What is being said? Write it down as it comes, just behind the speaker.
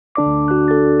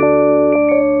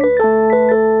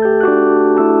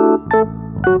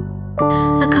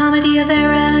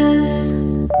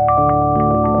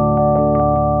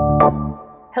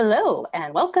Hello,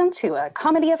 and welcome to a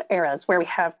comedy of eras where we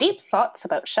have deep thoughts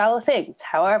about shallow things.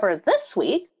 However, this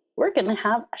week we're going to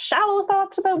have shallow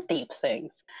thoughts about deep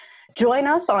things. Join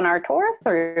us on our tour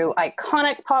through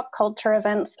iconic pop culture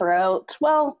events throughout,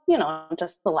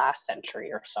 just the last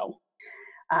century or so.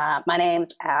 My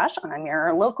name's Ash. I'm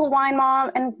your local wine mom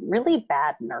and really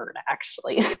bad nerd,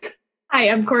 actually. Hi,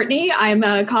 I'm Courtney. I'm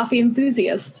a coffee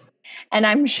enthusiast. And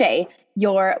I'm Shay,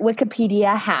 your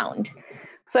Wikipedia hound.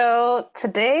 So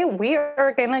today we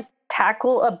are going to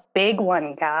tackle a big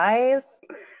one, guys.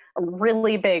 A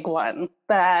really big one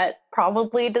that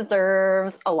probably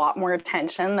deserves a lot more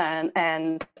attention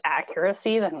and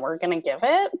accuracy than we're going to give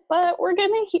it, but we're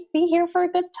going to be here for a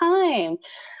good time.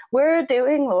 We're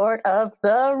doing Lord of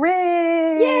the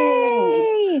Rings.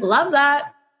 Yay! Love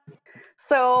that.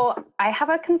 So I have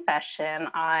a confession.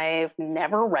 I've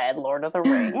never read Lord of the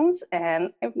Rings,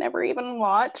 and I've never even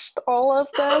watched all of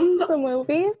them, the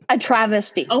movies. A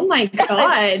travesty. Oh my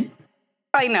God.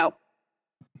 I know.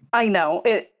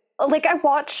 I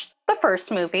watched the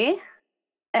first movie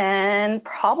and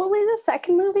probably the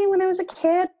second movie when I was a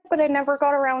kid, but I never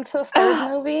got around to the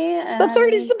third movie. And the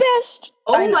third is the best.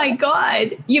 Oh my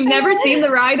God. You've never seen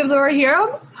The Ride of the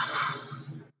Rohirrim?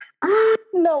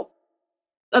 No.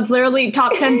 That's literally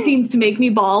top 10 scenes to make me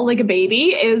bawl like a baby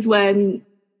is when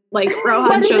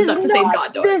Rohan shows up to save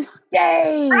Gondor. This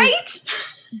day. Right?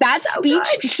 That So speech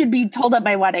good. should be told at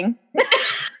my wedding.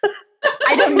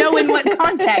 I don't know in what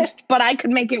context, but I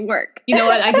could make it work. You know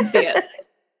what? I can see it.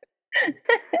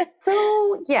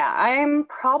 So, yeah, I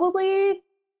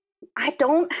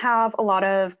don't have a lot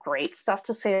of great stuff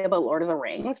to say about Lord of the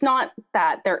Rings. Not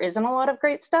that there isn't a lot of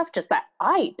great stuff, just that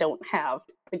I don't have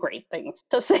the great things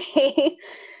to say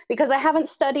because I haven't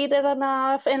studied it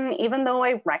enough. And even though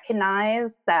I recognize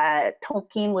that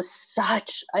Tolkien was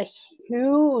such a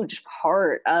huge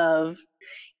part of,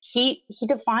 he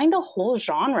defined a whole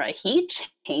genre. He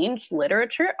changed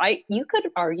literature. You could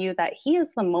argue that he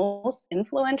is the most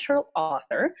influential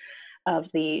author of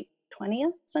the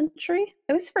 20th century.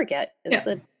 I always forget.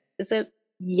 Is it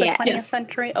Yes. the 20th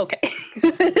century? Okay.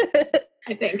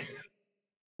 I think.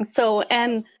 So,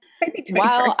 and Maybe 21st.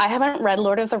 while I haven't read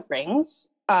Lord of the Rings,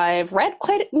 I've read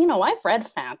I've read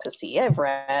fantasy. I've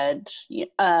read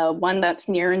one that's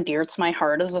near and dear to my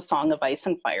heart is A Song of Ice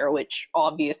and Fire, which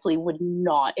obviously would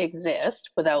not exist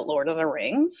without Lord of the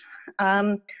Rings.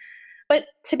 But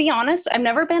to be honest, I've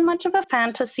never been much of a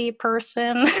fantasy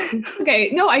person.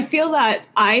 Okay, no, I feel that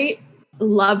I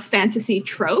love fantasy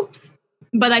tropes,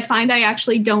 but I find I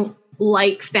actually don't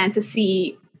like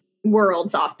fantasy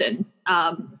worlds often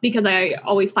because I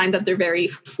always find that they're very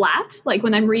flat, like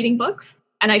when I'm reading books,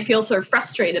 and I feel sort of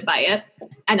frustrated by it.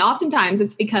 And oftentimes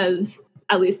it's because,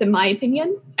 at least in my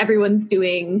opinion, everyone's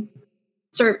doing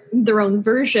sort of their own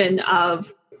version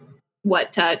of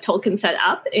what Tolkien set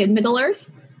up in Middle-earth,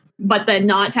 but then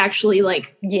not actually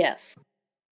Yes.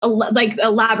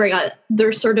 elaborate on it.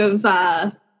 They're sort of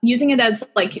using it as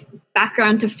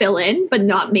background to fill in, but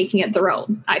not making it their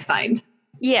own, I find.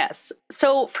 Yes.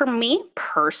 So for me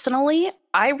personally,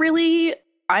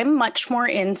 I'm much more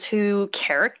into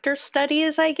character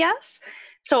studies, I guess.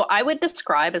 So I would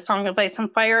describe A Song of Ice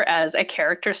and Fire as a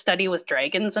character study with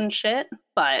dragons and shit,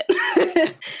 but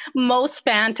most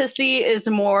fantasy is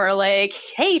more like,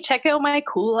 hey, check out my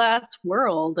cool ass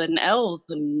world and elves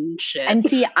and shit. And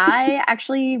see, I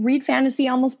actually read fantasy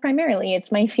almost primarily.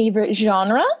 It's my favorite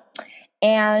genre.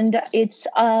 And it's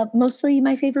mostly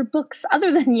my favorite books,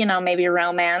 other than, maybe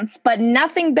romance, but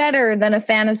nothing better than a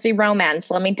fantasy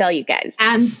romance, let me tell you guys.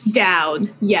 Hands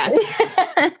down, yes.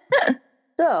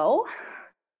 So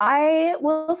I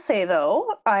will say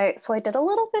though, I did a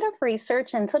little bit of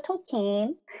research into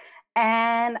Tolkien,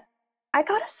 and I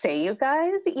gotta say, you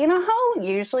guys, you know how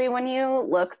usually when you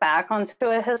look back onto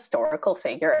a historical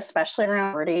figure, especially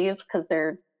around 40s, because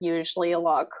they're usually a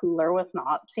lot cooler with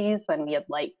Nazis than you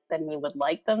would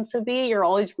like them to be, you're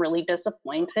always really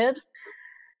disappointed.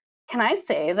 Can I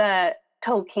say that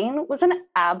Tolkien was an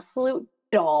absolute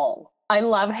doll? I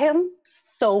love him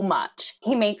so much.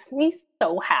 He makes me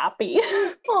so happy.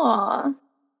 Aww.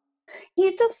 He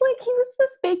was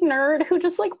this big nerd who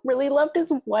just really loved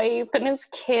his wife and his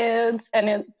kids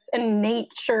and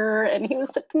nature, and he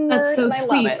was such a nerd. That's so and I sweet.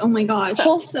 love it. Oh my gosh.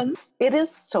 Wholesome. It is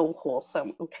so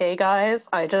wholesome. Okay, guys.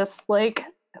 I just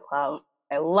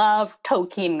I love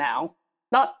Tolkien now.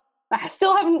 I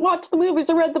still haven't watched the movies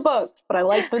or read the books, but I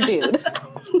like the dude.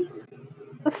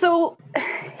 So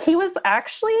he was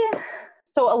actually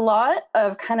a lot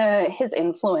of kind of his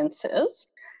influences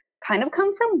kind of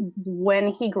come from when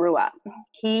he grew up.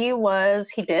 He was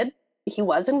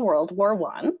in World War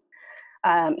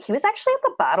I. He was actually at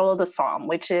the Battle of the Somme,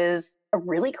 which is a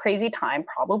really crazy time,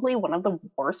 probably one of the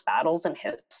worst battles in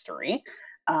history.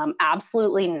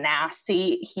 Absolutely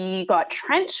nasty. He got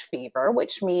trench fever,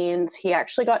 which means he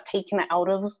actually got taken out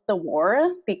of the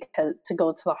war because to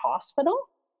go to the hospital.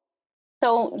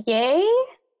 So yay,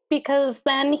 because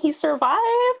then he survived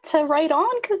to write on,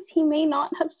 because he may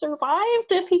not have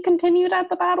survived if he continued at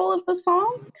the Battle of the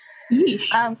Somme.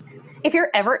 If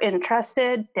you're ever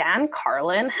interested, Dan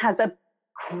Carlin has a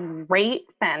great,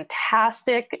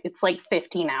 fantastic, it's like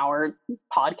 15-hour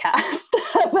podcast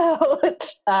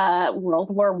about World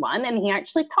War I, and he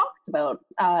actually talks about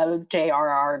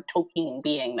J.R.R. Tolkien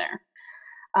being there.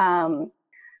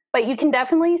 But you can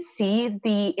definitely see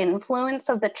the influence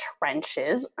of the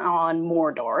trenches on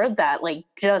Mordor, that like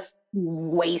just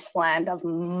wasteland of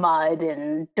mud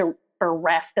and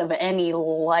bereft of any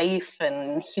life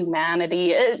and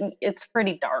humanity. It's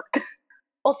pretty dark.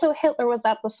 Also, Hitler was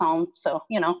at the Somme, so,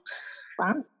 you know.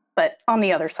 Wow. But on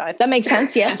the other side. That makes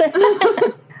sense, yes.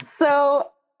 So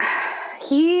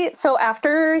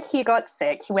after he got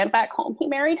sick, he went back home. He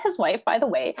married his wife, by the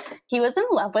way. He was in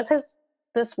love with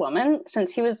this woman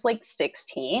since he was like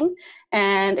 16,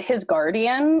 and his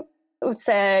guardian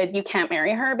said, you can't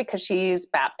marry her because she's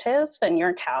Baptist and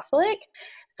you're Catholic.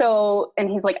 So, and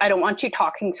he's like, I don't want you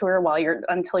talking to her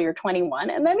until you're 21.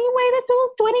 And then he waited till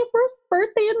his 21st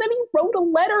birthday, and then he wrote a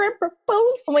letter and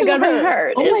proposed to her. Oh my God, my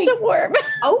heart is so warm.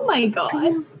 Oh my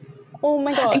God. Oh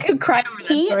my God. I could cry over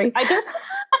that story.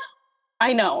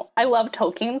 I know. I love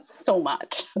Tolkien so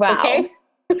much. Wow. Okay?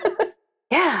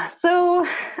 Yeah. So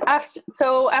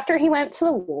after he went to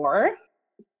the war,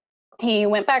 he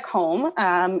went back home.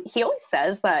 He always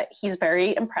says that he's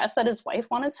very impressed that his wife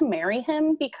wanted to marry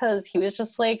him, because he was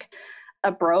just like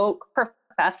a broke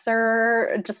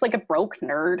professor, just like a broke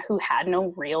nerd who had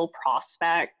no real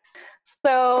prospects.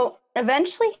 So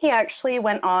eventually he actually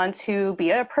went on to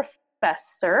be a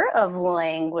professor of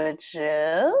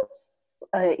languages.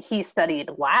 He studied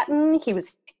Latin. He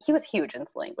was huge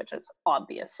into languages,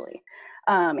 obviously.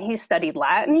 He studied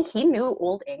Latin. He knew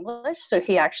Old English, so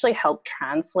he actually helped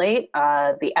translate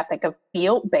the Epic of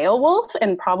Beowulf,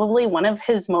 and probably one of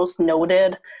his most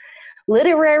noted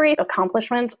literary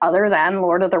accomplishments, other than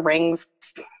Lord of the Rings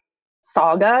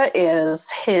saga, is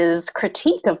his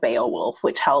critique of Beowulf,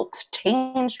 which helped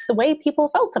change the way people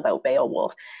felt about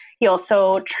Beowulf. He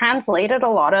also translated a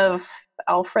lot of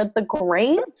Alfred the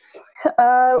Great's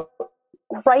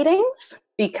writings,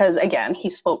 because again,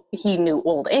 he knew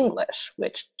Old English,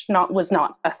 which was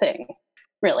not a thing,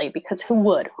 really, because who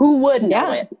would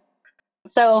know it?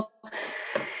 So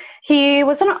he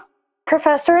was a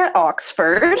professor at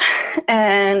Oxford,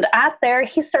 and there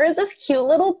he started this cute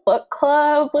little book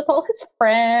club with all his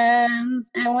friends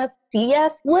and with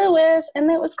C.S. Lewis, and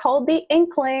it was called the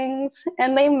Inklings,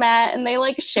 and they met and they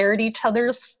like shared each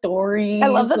other's stories. I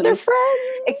love that they're friends.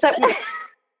 Except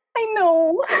I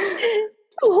know.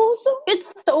 So wholesome.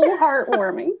 It's so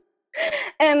heartwarming.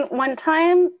 And one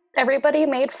time, everybody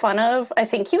made fun of, I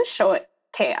think he was showing,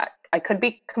 I could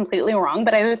be completely wrong,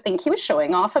 but I would think he was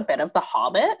showing off a bit of The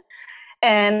Hobbit.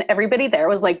 And everybody there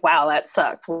was like, wow, that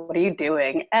sucks. What are you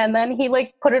doing? And then he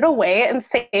like put it away and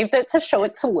saved it to show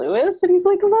it to Lewis. And he's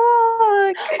like,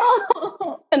 look.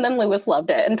 Oh. And then Lewis loved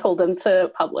it and told him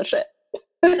to publish it.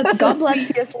 God bless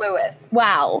C.S. Lewis.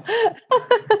 Wow.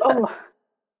 Oh,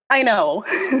 I know.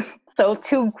 So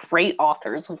two great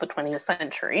authors of the 20th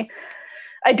century.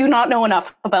 I do not know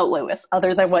enough about Lewis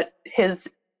other than what his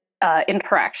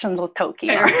interactions with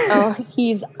Tolkien are. Oh,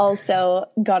 he's also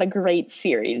got a great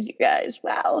series, you guys.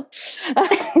 Wow.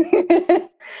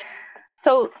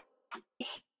 So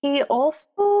he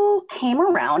also came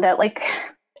around at I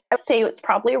would say it was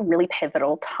probably a really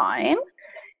pivotal time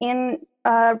in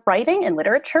writing and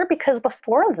literature, because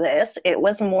before this, it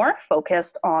was more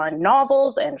focused on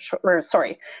novels and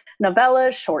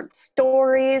novellas, short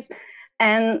stories.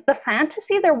 And the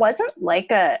fantasy, there wasn't like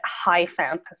a high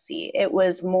fantasy. It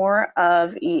was more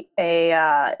of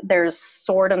there's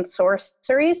sword and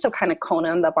sorcery, so kind of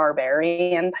Conan the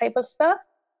Barbarian type of stuff.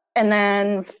 And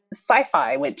then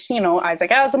sci-fi, which, Isaac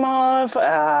Asimov,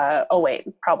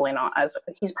 probably not, as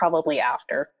he's probably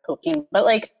after Tolkien, but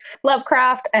like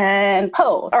Lovecraft and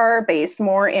Poe are based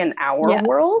more in our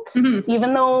world,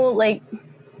 even though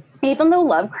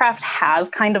Lovecraft has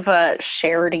kind of a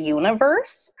shared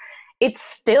universe. It's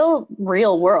still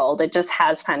real world. It just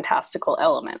has fantastical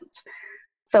elements.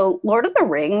 So Lord of the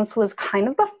Rings was kind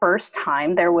of the first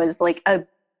time there was like a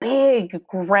big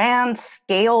grand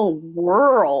scale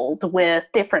world with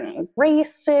different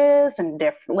races and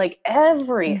different, like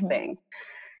everything.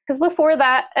 Because before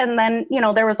that, and then,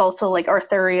 there was also like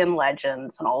Arthurian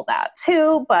legends and all that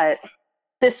too, but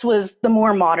this was the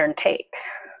more modern take.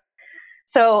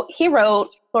 So he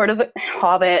wrote Lord of the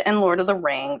Hobbit and Lord of the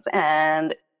Rings,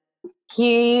 and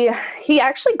he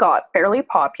actually got fairly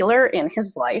popular in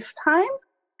his lifetime.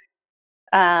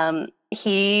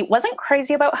 He wasn't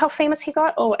crazy about how famous he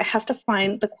got. Oh, I have to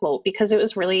find the quote because it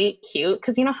was really cute.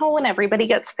 Because you know how when everybody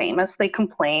gets famous, they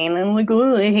complain and like,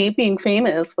 oh, I hate being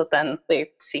famous, but then they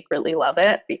secretly love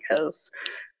it because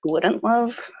who wouldn't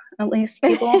love at least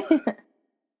people?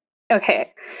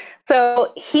 Okay,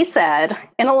 so he said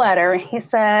in a letter, he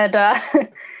said,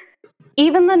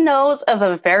 even the nose of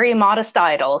a very modest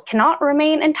idol cannot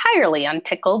remain entirely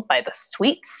untickled by the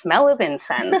sweet smell of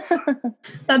incense.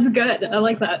 That's good. I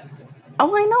like that.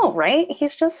 Oh, I know, right?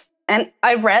 He's just, and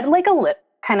I read like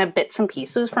kind of bits and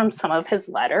pieces from some of his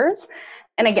letters.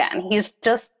 And again, he's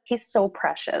so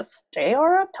precious.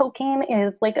 J.R.R. Tolkien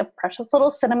is like a precious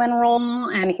little cinnamon roll,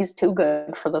 and he's too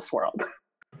good for this world.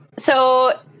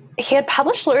 So he had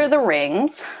published Lord of the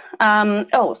Rings.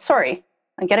 Oh, sorry.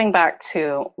 I'm getting back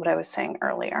to what I was saying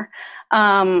earlier.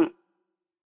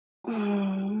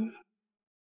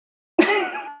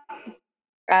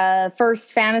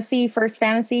 First fantasy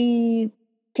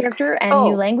character and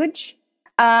new language?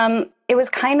 It was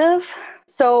kind of,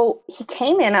 so he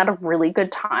came in at a really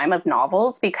good time of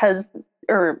novels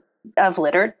of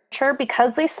literature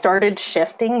because they started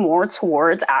shifting more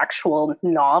towards actual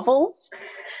novels.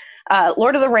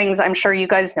 Lord of the Rings, I'm sure you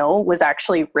guys know, was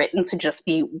actually written to just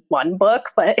be one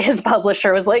book, but his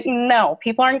publisher was like, no,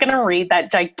 people aren't going to read that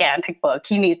gigantic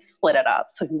book. You need to split it up.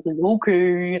 So he's like,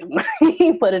 okay.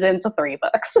 He put it into 3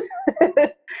 books.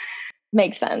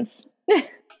 Makes sense.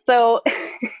 So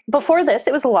before this,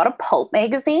 it was a lot of pulp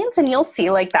magazines, and you'll see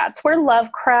like that's where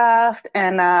Lovecraft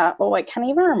and, I can't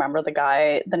even remember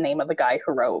the name of the guy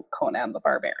who wrote Conan the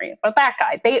Barbarian, but that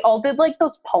guy, they all did like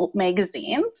those pulp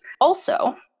magazines.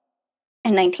 Also,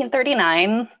 in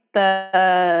 1939,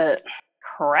 I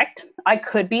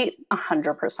could be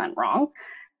 100% wrong,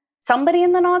 somebody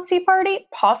in the Nazi party,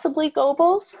 possibly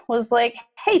Goebbels, was like,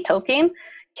 hey, Tolkien,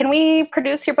 can we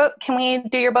produce your book? Can we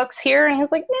do your books here? And he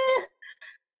was like, nah.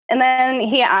 And then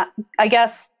I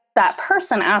guess that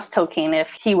person asked Tolkien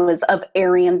if he was of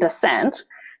Aryan descent,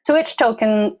 to which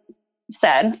Tolkien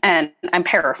said, and I'm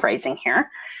paraphrasing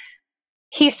here,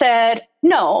 he said,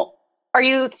 no, are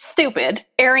you stupid?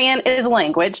 Aryan is a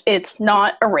language. It's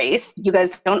not a race. You guys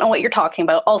don't know what you're talking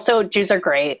about. Also, Jews are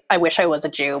great. I wish I was a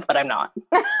Jew, but I'm not.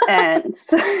 And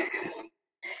so,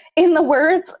 in the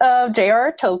words of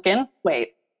J.R.R. Tolkien,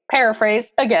 paraphrase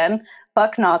again,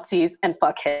 fuck Nazis and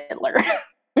fuck Hitler.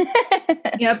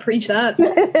 Yeah, preach that.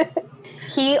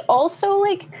 He also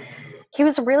he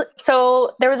was really,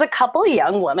 so there was a couple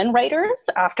young women writers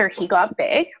after he got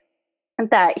big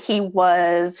that he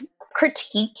was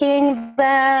critiquing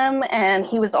them, and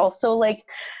he was also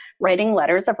writing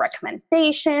letters of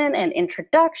recommendation and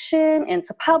introduction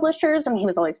into publishers, and he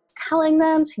was always telling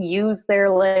them to use their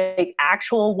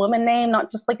actual woman name,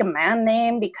 not just a man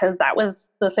name, because that was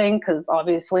the thing, because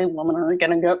obviously women are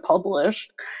going to get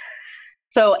published.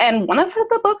 So, and one of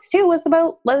the books too was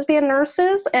about lesbian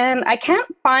nurses, and I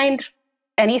can't find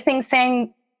anything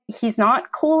saying he's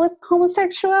not cool with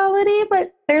homosexuality,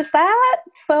 but there's that.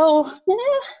 So,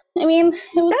 I mean, it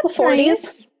was That's the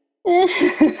 40s.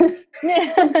 Nice.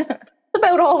 It's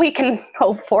about all we can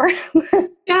hope for.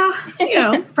 Yeah,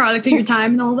 product of your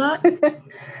time and all that.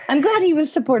 I'm glad he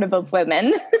was supportive of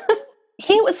women.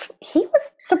 He was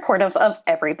supportive of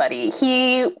everybody.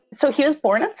 He was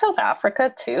born in South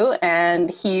Africa too, and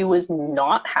he was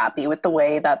not happy with the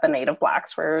way that the native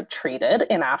blacks were treated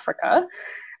in Africa,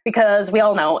 because we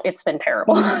all know it's been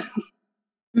terrible.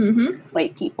 Mm-hmm.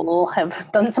 White people have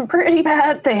done some pretty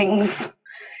bad things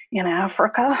in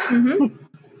Africa. Mm-hmm.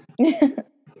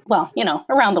 Well,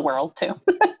 around the world too.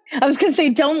 I was going to say,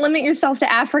 don't limit yourself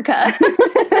to Africa.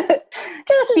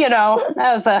 Just,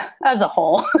 as a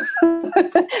whole.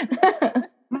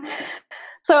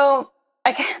 So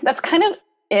that's kind of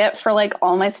it for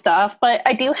all my stuff, but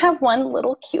I do have one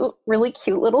really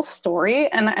cute little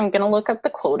story, and I'm going to look up the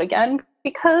quote again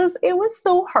because it was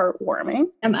so heartwarming.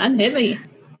 Come on, hit me.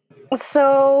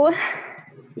 So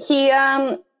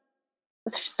Shay,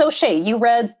 you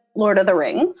read Lord of the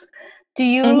Rings. Do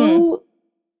you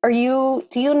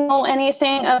do you know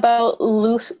anything about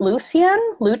Luthien?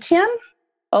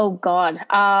 Oh God.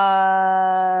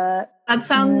 That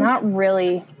sounds not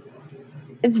really.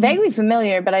 It's vaguely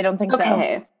familiar, but I don't think so.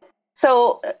 Okay.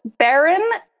 So Beren,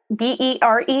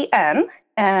 Beren,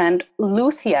 and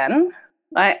Luthien,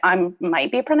 I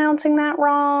might be pronouncing that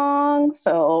wrong,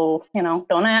 so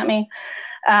don't at me.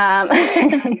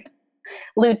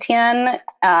 Luthien,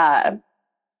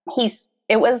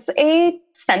 it was a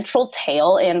central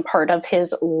tale in part of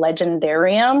his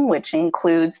legendarium, which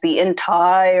includes the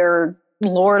entire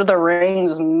Lord of the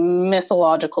Rings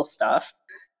mythological stuff,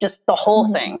 just the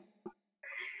whole thing.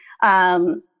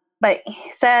 But he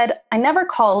said, I never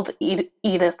called Edith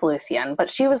Luthien, but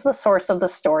she was the source of the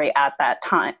story at that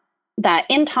time, that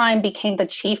in time became the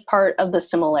chief part of the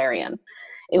Silmarillion.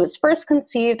 It was first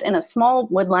conceived in a small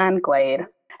woodland glade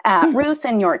at Roos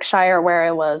in Yorkshire, where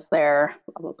I was there,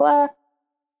 blah, blah,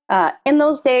 blah. In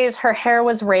those days, her hair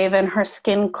was raven, her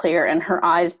skin clear, and her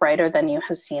eyes brighter than you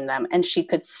have seen them, and she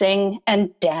could sing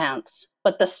and dance.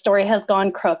 But the story has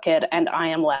gone crooked, and I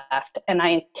am left, and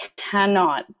I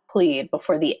cannot plead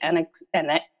before the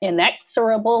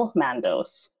inexorable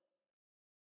Mandos.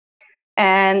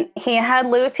 And he had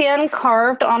Luthien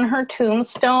carved on her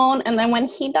tombstone, and then when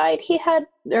he died,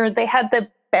 they had the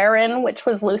Baron, which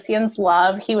was Luthien's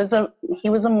love. He was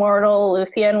immortal.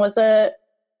 Luthien was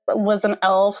an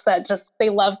elf that just, they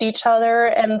loved each other,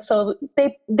 and so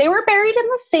they were buried in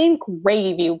the same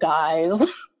grave, you guys.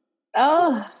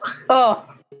 Oh,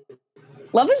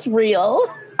 love is real.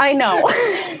 I know.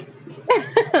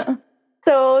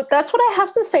 So that's what I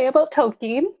have to say about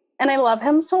Tolkien, and I love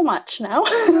him so much now.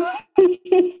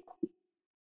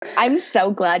 I'm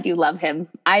so glad you love him.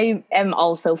 I am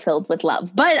also filled with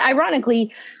love. But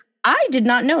ironically, I did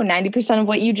not know 90% of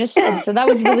what you just said, so that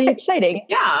was really exciting.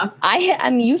 Yeah. I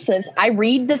am useless. I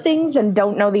read the things and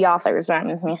don't know the authors.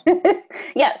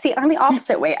 Yeah, see, I'm the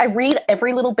opposite way. I read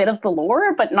every little bit of the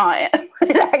lore, but not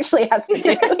it actually has to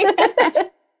do.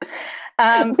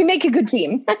 We make a good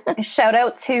team. Shout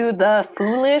out to the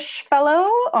Foolish Fellow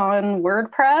on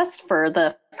WordPress for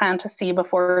the Fantasy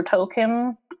Before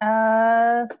Tolkien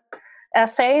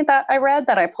essay that I read,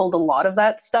 that I pulled a lot of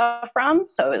that stuff from,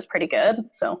 so it was pretty good.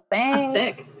 So thanks. That's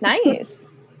sick. Nice.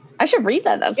 I should read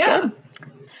that. That's good.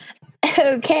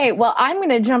 Okay, well, I'm going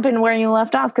to jump in where you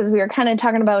left off, because we were kind of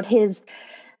talking about his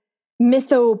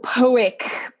mythopoeic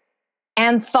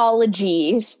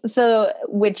anthologies. So,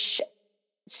 okay,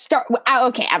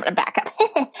 I'm going to back up.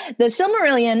 The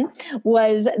Silmarillion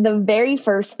was the very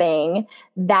first thing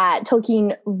that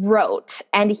Tolkien wrote,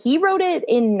 and he wrote it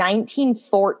in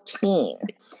 1914.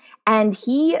 And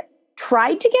he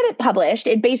tried to get it published.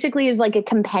 It basically is like a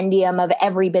compendium of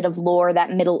every bit of lore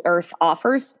that Middle-earth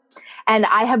offers. And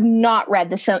I have not read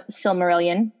the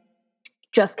Silmarillion,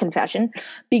 just confession,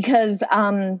 because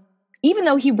even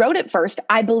though he wrote it first,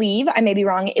 I believe, I may be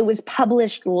wrong, it was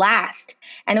published last.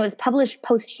 And it was published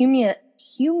posthumously.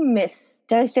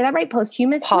 Did I say that right?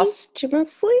 Posthumously?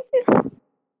 Posthumously?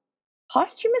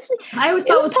 Posthumously? I always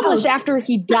thought it was published after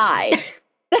he died.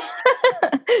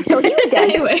 So he was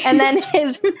dead. Anyways. And then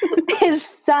his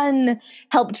son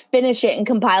helped finish it and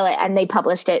compile it, and they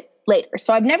published it later.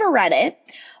 So I've never read it,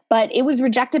 but it was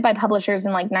rejected by publishers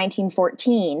in like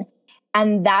 1914.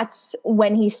 And that's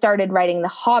when he started writing The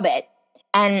Hobbit.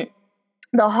 And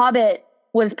The Hobbit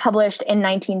was published in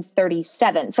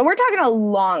 1937. So we're talking a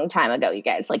long time ago, you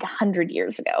guys, like 100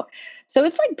 years ago. So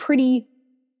it's like pretty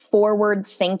forward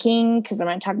thinking, because I'm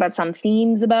going to talk about some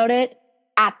themes about it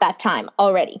at that time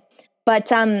already.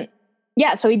 But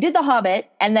yeah, so he did The Hobbit,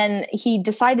 and then he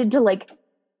decided to like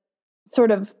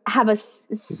sort of have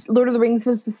Lord of the Rings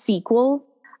was the sequel.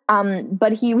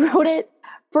 But he wrote it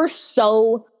for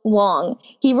so long.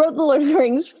 He wrote The Lord of the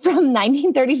Rings from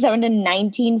 1937 to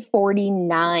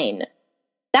 1949.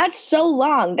 That's so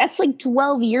long. That's like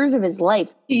 12 years of his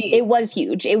life. Jeez. It was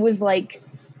huge. It was like,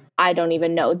 I don't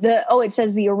even know. It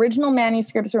says the original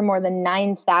manuscripts are more than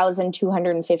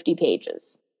 9,250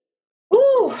 pages.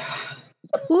 Ooh.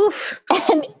 Oof.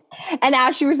 And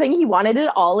Ash, you were saying he wanted it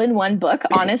all in one book.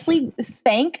 Honestly,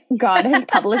 thank God his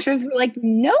publishers were like,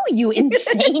 no, you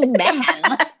insane man.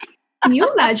 Can you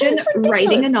imagine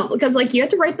writing a novel? Because like you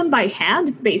had to write them by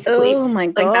hand, basically. Oh my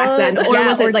God. Like back then. Or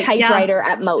was it like typewriter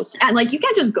at most? And like you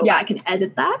can't just go back and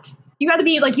edit that. You got to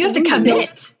be like, you have to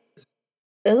commit.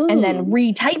 Ooh. And then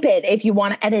retype it if you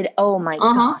want to edit. Oh my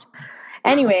God.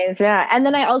 Anyways, yeah. And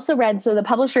then I also read, so the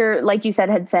publisher, like you said,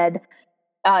 had said,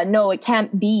 no, it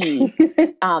can't be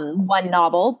one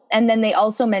novel. And then they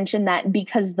also mentioned that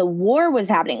because the war was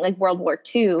happening, like World War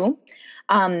II,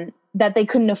 that they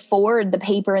couldn't afford the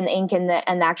paper and the ink and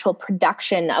the actual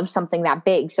production of something that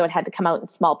big. So it had to come out in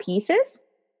small pieces,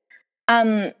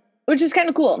 which is kind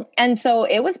of cool. And so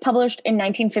it was published in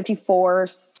 1954,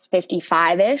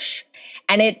 55-ish.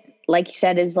 And it, like you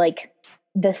said, is like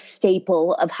the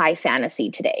staple of high fantasy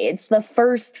today. It's the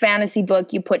first fantasy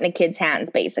book you put in a kid's hands,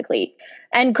 basically.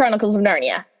 And Chronicles of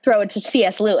Narnia. Throw it to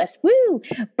C.S. Lewis. Woo!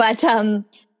 But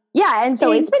yeah, and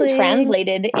so it's been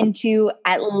translated into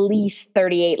at least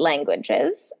 38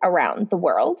 languages around the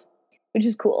world. which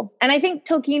is cool. And I think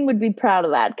Tolkien would be proud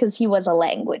of that because he was a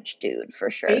language dude for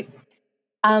sure. Right.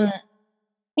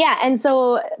 Yeah, and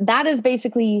so that is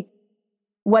basically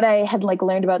what I had like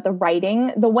learned about the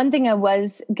writing. The one thing I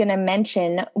was going to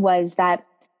mention was that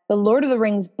the Lord of the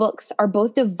Rings books are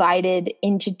both divided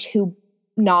into 2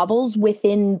 novels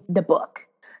within the book.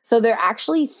 So they're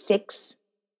actually 6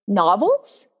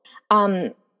 novels.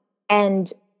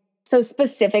 And so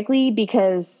specifically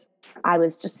because I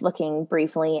was just looking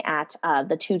briefly at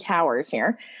the Two Towers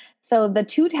here. So the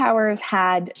Two Towers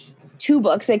had 2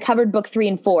 books. They covered book 3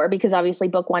 and 4 because obviously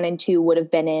book 1 and 2 would have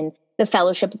been in the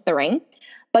Fellowship of the Ring.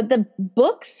 But the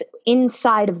books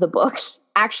inside of the books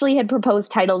actually had proposed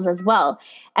titles as well.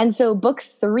 And so book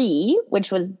 3,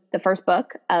 which was the first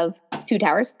book of Two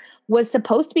Towers, was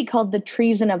supposed to be called The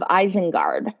Treason of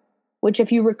Isengard, which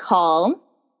if you recall,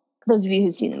 those of you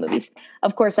who've seen the movies,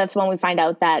 of course, that's when we find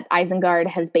out that Isengard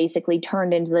has basically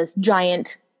turned into this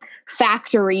giant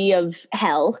factory of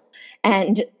hell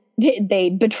and they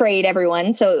betrayed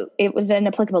everyone. So it was an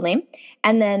applicable name.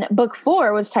 And then book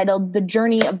 4 was titled The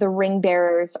Journey of the Ring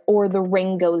Bearers, or The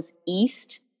Ring Goes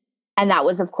East. And that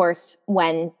was, of course,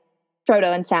 when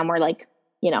Frodo and Sam were like,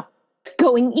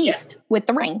 going east with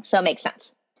the ring. So it makes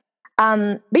sense.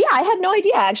 But yeah, I had no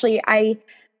idea. Actually, I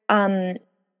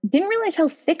didn't realize how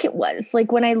thick it was.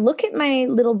 Like when I look at my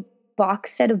little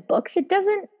box set of books, it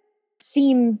doesn't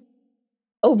seem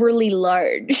overly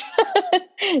large.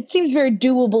 It seems very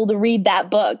doable to read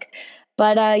that book.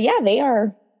 But yeah, they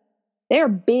are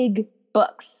big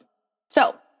books.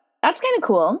 So that's kind of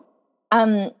cool.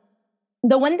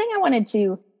 The one thing I wanted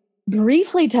to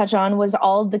briefly touch on was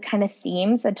all the kind of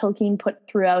themes that Tolkien put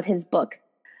throughout his book.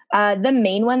 The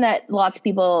main one that lots of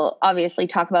people obviously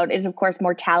talk about is, of course,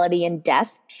 mortality and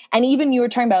death. And even you were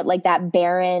talking about like that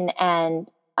Baron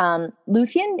and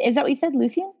Luthien. Is that what you said,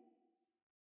 Luthien?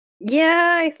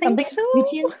 Yeah, I think Something so.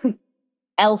 Luthien?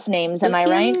 Elf names, am I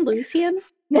right? Luthien?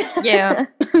 Yeah.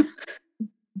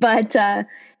 But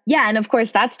yeah, and of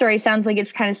course that story sounds like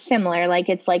it's kind of similar. Like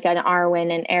it's like an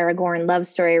Arwen and Aragorn love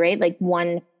story, right? Like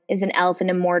one is an elf and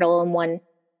immortal, and one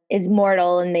is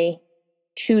mortal, and they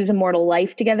choose a mortal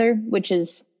life together, which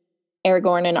is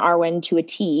Aragorn and Arwen to a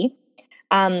T.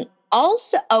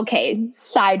 Also, okay,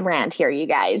 side rant here, you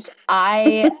guys.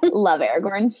 I love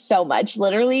Aragorn so much.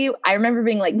 Literally, I remember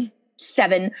being like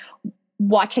 7,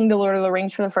 watching The Lord of the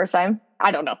Rings for the first time.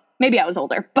 I don't know. Maybe I was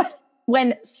older. But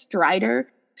when Strider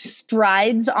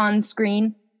strides on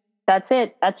screen, that's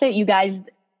it. That's it, you guys.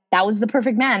 That was the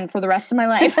perfect man for the rest of my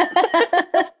life.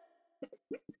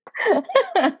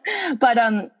 But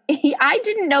I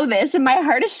didn't know this, and my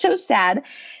heart is so sad.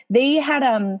 They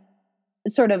had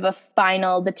sort of a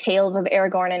final, the Tales of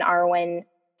Aragorn and Arwen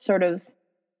sort of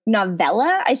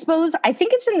novella, I suppose. I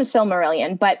think it's in the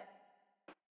Silmarillion, but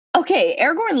okay,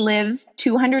 Aragorn lives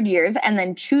 200 years and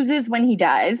then chooses when he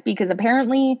dies, because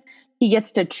apparently he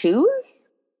gets to choose.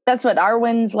 That's what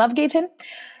Arwen's love gave him.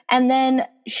 And then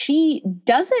she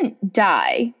doesn't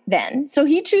die then. So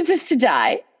he chooses to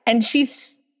die, and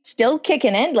she's still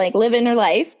kicking it, like living her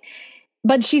life.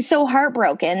 But she's so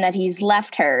heartbroken that he's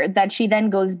left her that she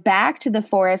then goes back to the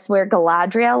forest where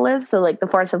Galadriel lives. So like the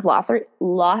forest of Loth.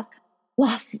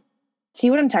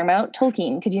 See what I'm talking about?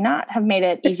 Tolkien, could you not have made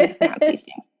it easy to pronounce these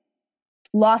things?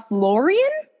 Lothlorien,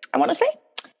 I want to say.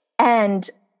 And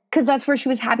because that's where she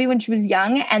was happy when she was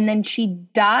young. And then she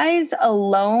dies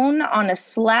alone on a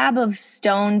slab of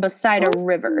stone beside a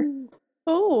river.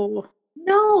 Oh,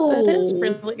 No. that is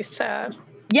really sad.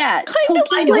 Yeah, I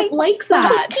don't like that.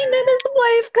 Tolkien and his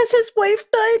wife, because his wife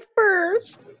died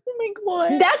first. Oh my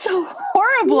God. That's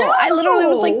horrible. No. I literally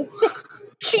was like,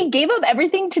 she gave up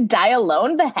everything to die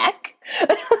alone? The heck?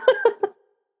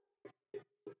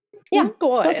 Yeah,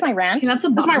 Oh, so that's my rant. Okay, that's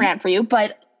my bummer. rant for you.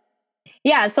 But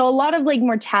yeah, so a lot of like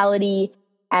mortality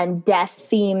and death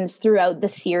themes throughout the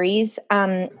series.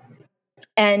 And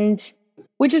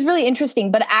which is really interesting.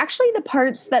 But actually the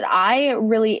parts that I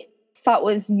really thought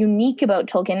was unique about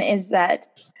Tolkien is that,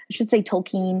 I should say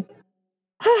Tolkien,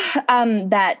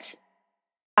 that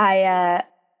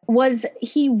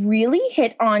he really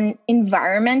hit on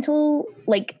environmental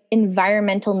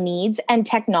needs and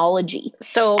technology.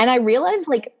 So, and I realized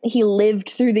like he lived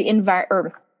through the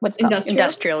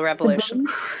Industrial Revolution.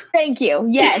 Thank you.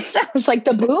 Yes. I was like,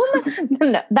 the boom?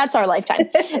 No, that's our lifetime.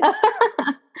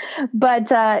 But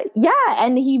yeah,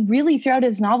 and he really, throughout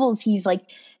his novels, he's like,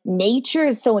 nature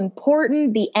is so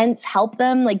important. The Ents help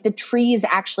them. Like the trees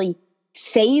actually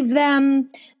save them.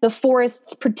 The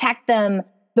forests protect them.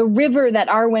 The river that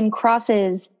Arwen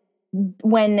crosses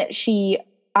when she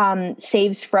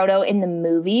saves Frodo in the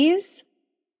movies,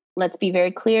 let's be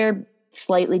very clear,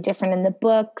 slightly different in the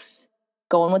books.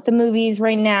 going with the movies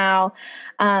right now.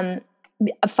 A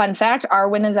fun fact,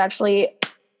 Arwen has actually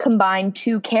combined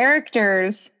 2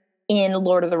 characters in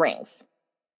Lord of the Rings.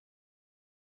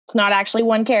 It's not actually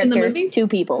one character, 2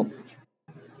 people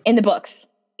in the books.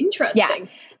 Interesting.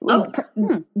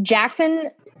 Yeah. Jackson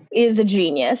is a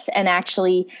genius and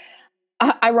actually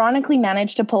ironically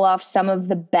managed to pull off some of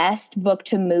the best book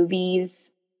to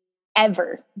movies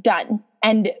ever done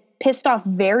and pissed off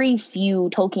very few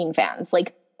Tolkien fans.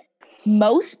 Like,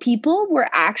 most people were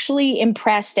actually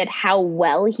impressed at how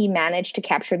well he managed to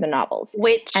capture the novels.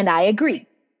 And I agree.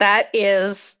 That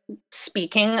is,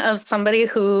 speaking of somebody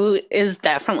who is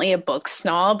definitely a book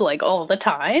snob, like, all the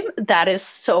time, that is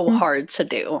so hard to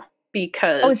do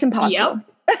because... Oh, it's impossible.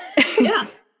 Yep. Yeah.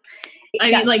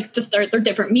 I mean, like, just they're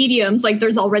different mediums. Like, there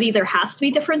has to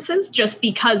be differences just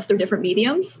because they're different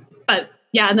mediums. But,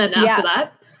 yeah, and then after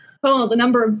that, the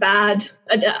number of bad,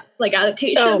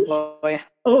 adaptations. Oh, boy.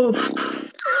 Oh.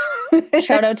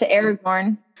 Shout out to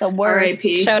Aragorn, the worst.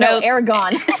 R.I.P. Shout out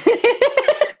Aragon.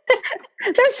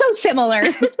 They're so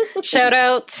similar. Shout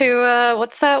out to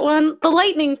what's that one? The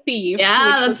Lightning Thief.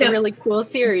 Yeah, which was a really cool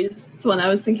series. That's one I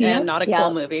was thinking of. And not a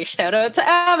cool movie. Shout out to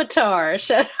Avatar.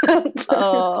 Shout out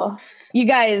to you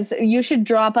guys, you should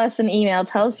drop us an email.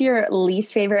 Tell us your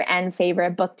least favorite and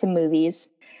favorite book to movies.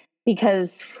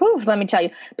 Because, let me tell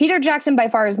you, Peter Jackson by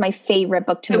far is my favorite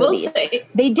book to movies. Will say,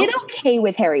 they did okay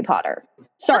with Harry Potter.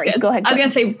 Sorry, go ahead. I was going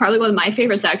to say probably one of my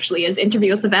favorites actually is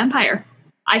Interview with the Vampire.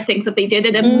 I think that they did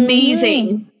an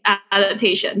amazing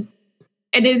adaptation.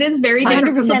 And it is very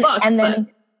different from the book. And then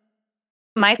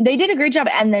they did a great job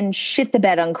and then shit the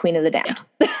bed on Queen of the Damned.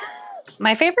 Yeah.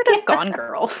 My favorite is Gone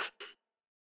Girl.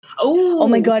 Oh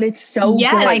my God, it's so good.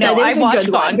 I know. I watch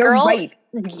Gone Girl right.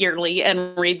 yearly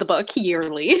and read the book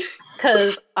yearly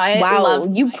because I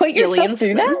love you put yourself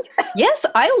through that? Yes,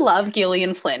 I love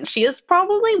Gillian Flynn. She is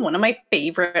probably one of my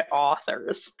favorite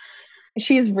authors.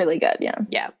 She's really good, yeah.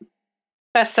 Yeah.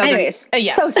 Best Anyways,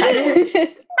 so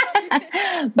sad.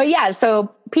 But yeah,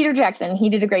 so Peter Jackson, he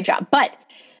did a great job. But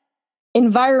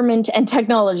environment and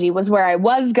technology was where I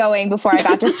was going before I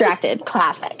got distracted.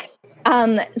 Classic.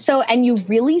 And you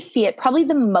really see it, probably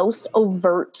the most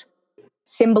overt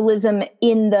symbolism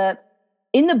in the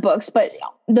books, but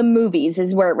the movies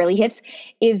is where it really hits,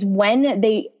 is when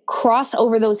they cross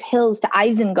over those hills to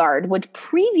Isengard, which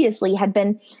previously had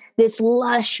been this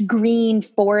lush, green,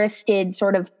 forested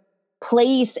sort of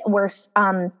place where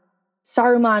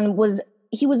Saruman was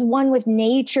one with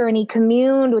nature and he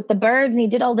communed with the birds and he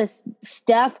did all this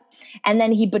stuff. And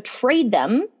then he betrayed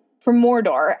them for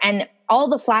Mordor, and all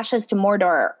the flashes to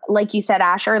Mordor, like you said,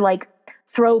 Asher, like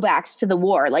throwbacks to the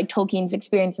war, like Tolkien's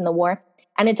experience in the war.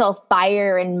 And it's all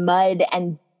fire and mud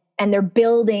and they're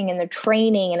building and they're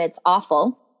training and it's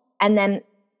awful. And then,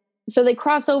 so they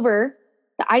cross over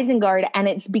to Isengard and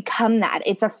it's become that.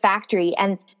 It's a factory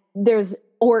and there's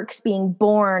orcs being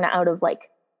born out of like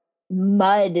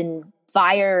mud and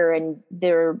fire and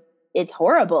it's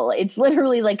horrible. It's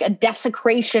literally like a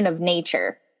desecration of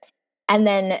nature. And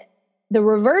then the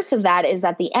reverse of that is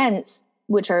that the Ents,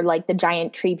 which are like the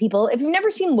giant tree people. If you've never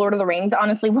seen Lord of the Rings,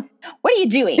 honestly, what are you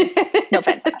doing? No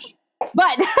offense,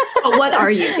 but what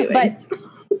are you doing? But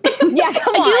yeah,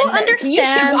 come on. I do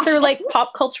understand through like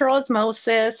pop cultural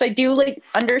osmosis. I do like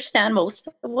understand most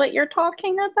of what you're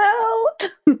talking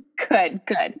about. Good.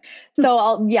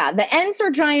 So the Ents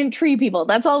are giant tree people.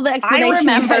 That's all the explanation. I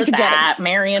remember you guys that.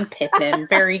 Merry and Pippin,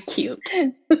 very cute.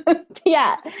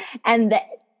 Yeah, and the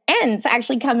Ents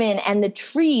actually come in, and the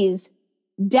trees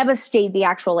devastate the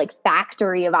actual like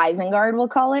factory of Isengard, we'll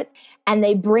call it, and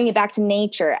they bring it back to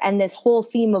nature. And this whole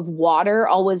theme of water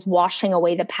always washing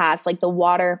away the past, like the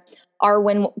water,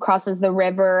 Arwen crosses the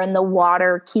river and the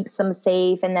water keeps them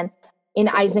safe. And then in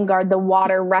Isengard, the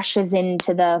water rushes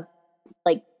into the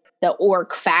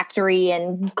orc factory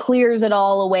and clears it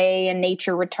all away and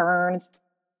nature returns.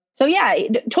 So yeah,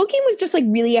 Tolkien was just like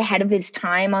really ahead of his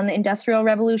time on the Industrial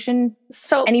Revolution.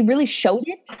 And he really showed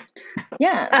it.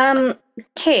 Yeah.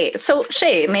 Okay, so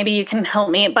Shay, maybe you can help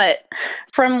me, but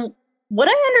from what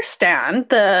I understand,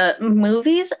 the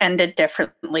movies ended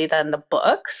differently than the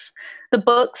books. The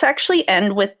books actually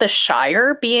end with the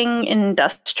Shire being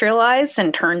industrialized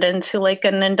and turned into like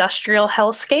an industrial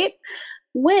hellscape,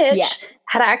 which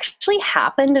had actually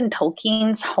happened in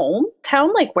Tolkien's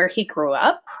hometown, like where he grew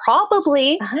up,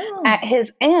 probably at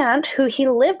his aunt who he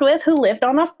lived with, who lived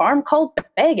on a farm called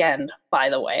Bag End, by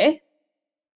the way.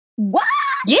 What?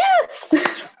 Yes!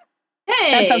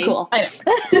 Hey! That's so cool.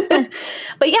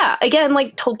 But yeah, again,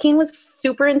 like Tolkien was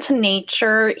super into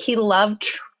nature. He loved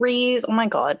trees. Oh my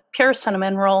God. Pure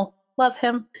cinnamon roll. Love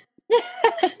him.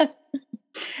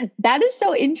 That is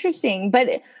so interesting.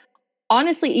 But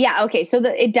honestly, yeah, okay. So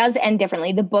it does end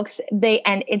differently. The books, they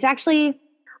end. It's actually,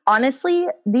 honestly,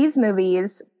 these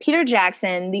movies, Peter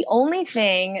Jackson, the only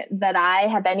thing that I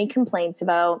have any complaints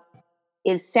about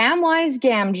is Samwise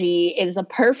Gamgee is a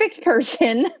perfect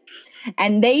person,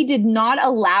 and they did not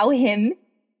allow him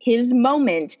his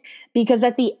moment, because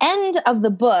at the end of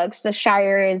the books, the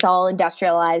Shire is all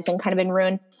industrialized and kind of in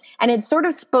ruin, and it's sort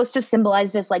of supposed to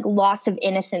symbolize this like loss of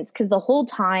innocence, because the whole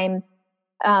time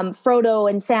Frodo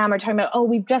and Sam are talking about, oh,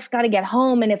 we've just got to get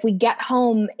home, and if we get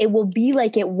home, it will be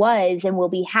like it was, and we'll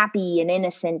be happy and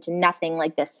innocent, and nothing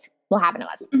like this will happen to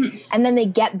us. Mm-hmm. And then they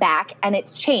get back, and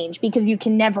it's changed, because you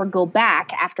can never go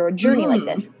back after a journey like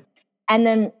this. And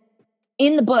then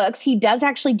in the books, he does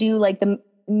actually do like the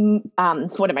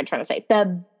what am I trying to say?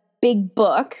 The big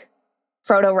book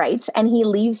Frodo writes, and he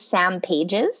leaves Sam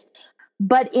pages.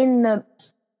 But in the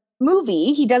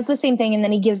movie, he does the same thing, and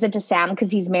then he gives it to Sam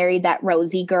because he's married that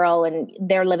Rosie girl, and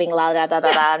they're living la da da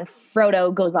da da, and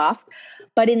Frodo goes off.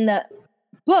 But in the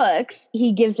books,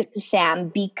 he gives it to Sam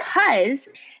because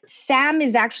Sam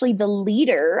is actually the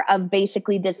leader of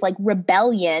basically this like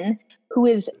rebellion who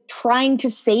is trying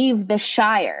to save the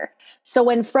Shire. So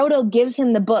when Frodo gives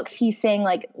him the books, he's saying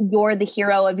like, you're the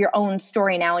hero of your own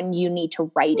story now, and you need to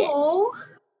write it.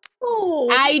 Oh,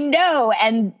 I know.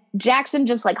 And Jackson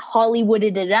just like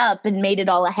Hollywooded it up and made it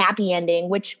all a happy ending,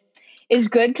 which is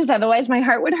good, because otherwise my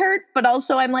heart would hurt. But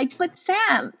also I'm like, but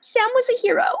Sam was a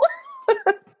hero.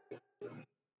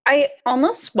 I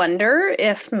almost wonder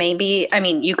if maybe, I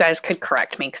mean, you guys could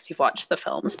correct me because you've watched the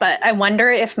films, but I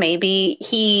wonder if maybe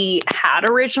he had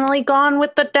originally gone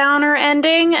with the downer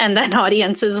ending, and then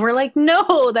audiences were like,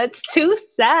 no, that's too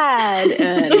sad.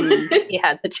 And he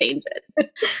had to change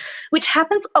it, which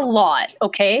happens a lot,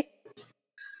 okay?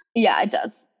 Yeah, it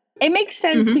does. It makes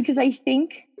sense because I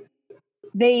think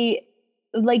they,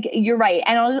 like, you're right.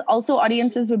 And also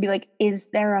audiences would be like, is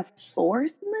there a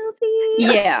fourth movie?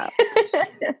 Yeah.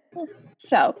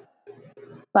 So,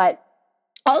 but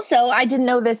also I didn't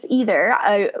know this either.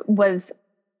 I was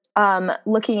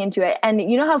looking into it.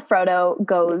 And you know how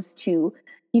Frodo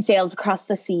he sails across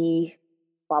the sea,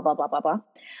 blah, blah, blah, blah, blah.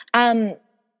 In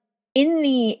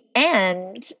the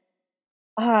end,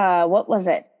 what was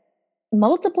it?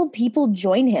 Multiple people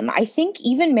join him. I think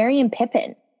even Merry and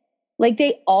Pippin. Like,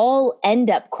 they all end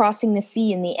up crossing the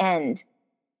sea in the end.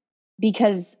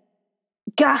 Because,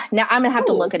 God, now I'm going to have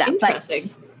to look it up. Interesting.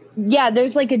 But, yeah,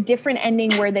 there's, like, a different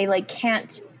ending where they, like,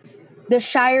 can't... The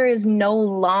Shire is no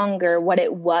longer what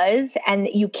it was, and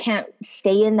you can't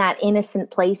stay in that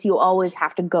innocent place. You always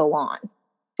have to go on.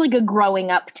 It's like a growing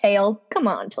up tale. Come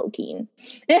on, Tolkien.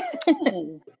 Yeah.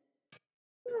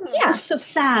 It's so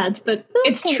sad, but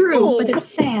it's true, but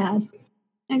it's sad.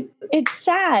 It's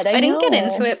sad. I didn't get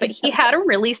into it, but he had a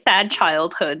really sad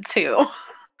childhood too.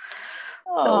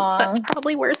 Aww. So that's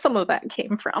probably where some of that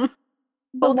came from.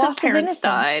 Both his parents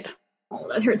died. Oh,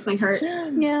 that hurts my heart.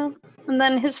 Yeah. And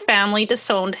then his family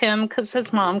disowned him because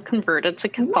his mom converted to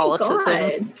Catholicism. Oh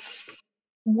my God.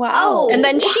 Wow. And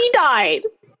then she died.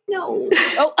 No.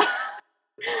 Oh,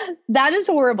 that is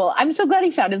horrible. I'm so glad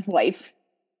he found his wife.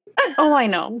 Oh, I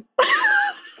know.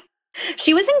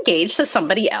 She was engaged to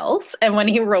somebody else, and when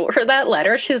he wrote her that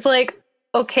letter, she's like,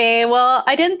 okay, well,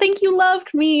 I didn't think you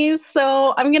loved me,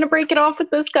 so I'm gonna break it off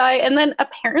with this guy. And then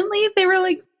apparently they were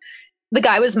like, the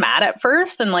guy was mad at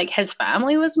first, and like his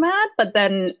family was mad, but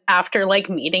then after like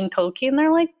meeting Tolkien,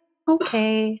 they're like,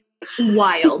 okay.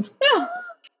 Wild.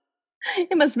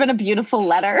 It must have been a beautiful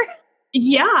letter.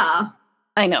 Yeah.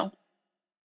 I know.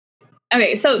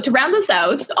 Okay, so to round this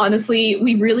out, honestly,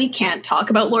 we really can't talk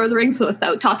about Lord of the Rings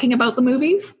without talking about the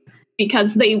movies,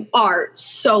 because they are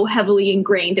so heavily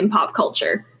ingrained in pop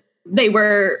culture. They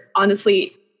were,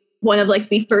 honestly, one of like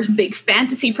the first big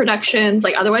fantasy productions.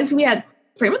 Like, otherwise we had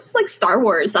pretty much like Star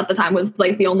Wars at the time was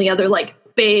like the only other like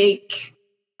big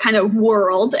kind of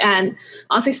world. And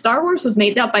honestly, Star Wars was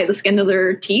made up by the skin of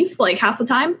their teeth like half the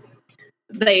time.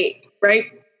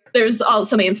 There's also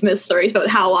some infamous stories about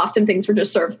how often things were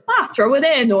just sort of, throw it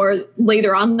in, or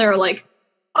later on they're like,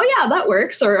 oh yeah, that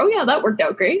works, or oh yeah, that worked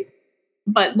out great.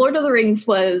 But Lord of the Rings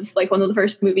was like one of the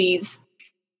first movies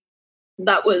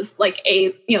that was like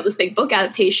this big book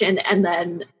adaptation, and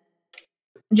then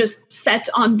just set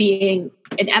on being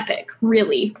an epic,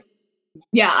 really.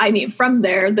 Yeah, I mean, from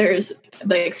there's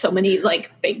like so many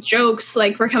like big jokes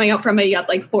like we're coming up from it. You got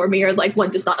like Boromir, like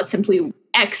one does not simply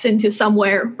X into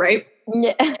somewhere, right?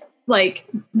 Yeah. Like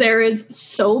there is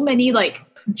so many like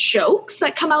jokes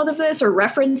that come out of this, or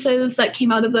references that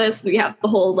came out of this. We have the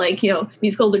whole like,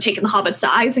 musical, they're taking the Hobbits to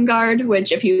Isengard,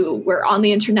 which if you were on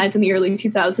the internet in the early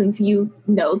 2000s, you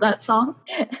know that song.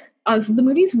 The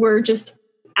movies were just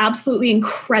absolutely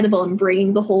incredible in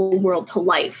bringing the whole world to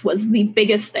life was the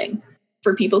biggest thing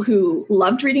for people who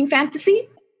loved reading fantasy.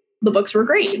 The books were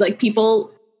great. Like,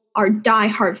 people are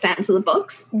diehard fans of the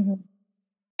books. Mm-hmm.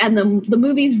 And the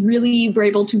movies really were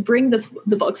able to bring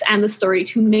the books and the story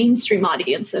to mainstream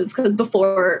audiences, because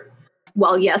before,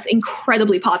 well, yes,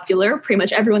 incredibly popular, pretty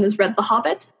much everyone has read The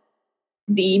Hobbit,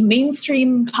 the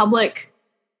mainstream public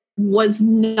was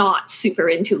not super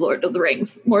into Lord of the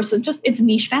Rings, more so just it's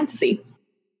niche fantasy.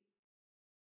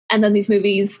 And then these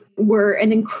movies were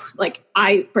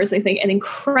I personally think, an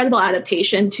incredible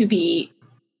adaptation to be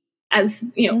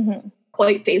as,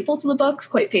 quite faithful to the books,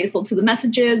 quite faithful to the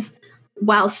messages,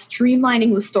 while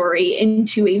streamlining the story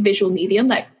into a visual medium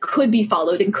that could be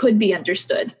followed and could be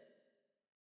understood.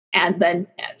 And then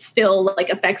still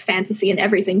affects fantasy and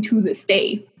everything to this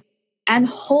day. And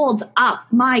holds up.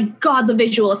 My God, the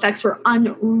visual effects were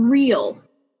unreal.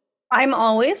 I'm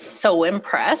always so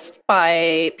impressed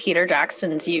by Peter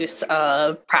Jackson's use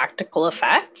of practical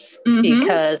effects,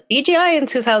 because CGI in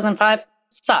 2005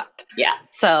 sucked. Yeah.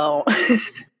 So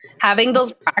having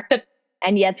those practical...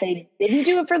 And yet they didn't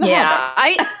do it for The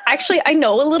Hobbit. I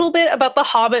know a little bit about the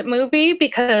Hobbit movie,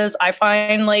 because I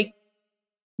find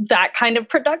that kind of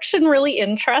production really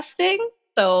interesting.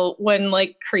 So when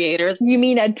creators... You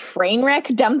mean a train wreck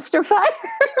dumpster fire?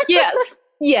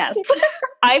 Yes.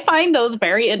 I find those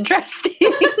very interesting.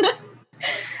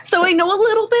 So I know a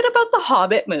little bit about the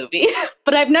Hobbit movie,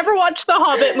 but I've never watched the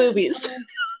Hobbit movies.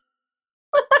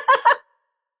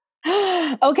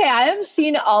 Okay, I have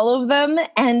seen all of them,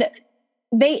 and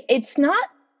it's not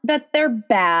that they're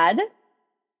bad.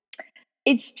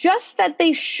 It's just that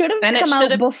they should have come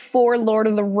out before Lord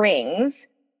of the Rings,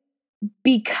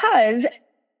 because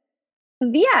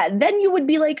then you would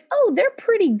be like, oh, they're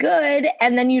pretty good.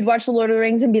 And then you'd watch The Lord of the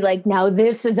Rings and be like, now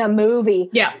this is a movie.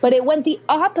 Yeah. But it went the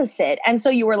opposite. And so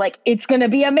you were like, it's going to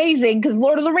be amazing because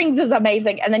Lord of the Rings is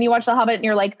amazing. And then you watch The Hobbit and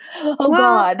you're like,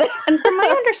 God. And from my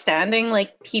understanding,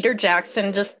 Peter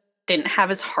Jackson just didn't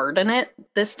have his heart in it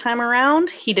this time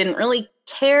around. He didn't really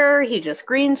care. He just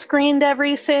green screened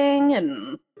everything.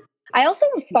 And I also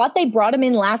thought they brought him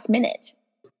in last minute.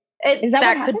 Is that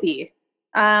what happened? Could be.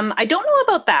 I don't know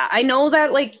about that. I know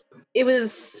that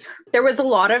there was a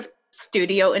lot of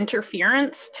studio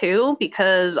interference too,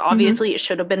 because obviously it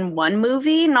should have been one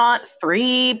movie, not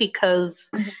three, because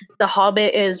The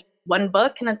Hobbit is one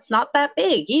book and it's not that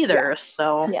big either. Yes.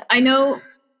 So I know.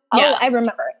 Oh, I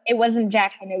remember. It wasn't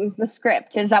Jackson. It was the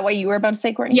script. Is that what you were about to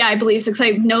say, Courtney? Yeah, I believe so. Because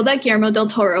I know that Guillermo del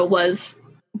Toro was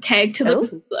tagged to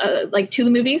the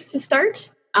movies to start,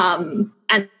 and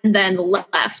then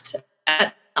left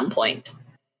at some point.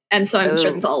 And so I'm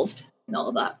sure involved in all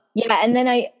of that. Yeah, and then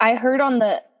I heard on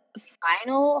the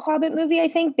final Hobbit movie, I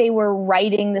think, they were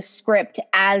writing the script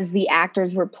as the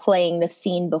actors were playing the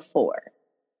scene before.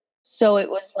 So it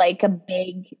was a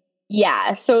big...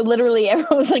 Yeah, so literally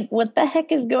everyone was like, what the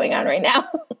heck is going on right now?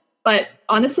 But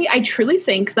honestly, I truly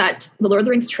think that the Lord of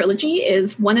the Rings trilogy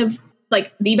is one of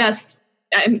the best...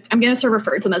 I'm going to sort of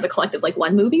refer to them as a collective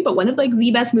one movie, but one of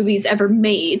the best movies ever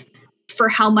made, for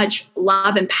how much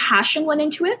love and passion went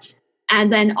into it,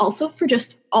 and then also for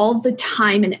just all the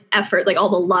time and effort, all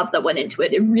the love that went into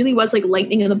it. It really was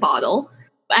lightning in a bottle,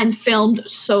 and filmed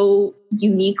so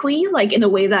uniquely, in a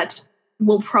way that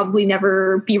will probably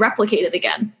never be replicated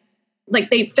again.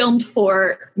 They filmed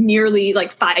for nearly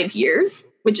 5 years,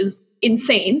 which is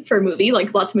insane for a movie.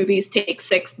 Lots of movies take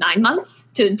 6-9 months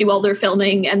to do all their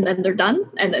filming, and then they're done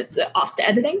and it's off to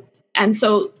editing. And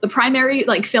so the primary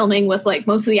filming with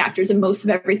most of the actors and most of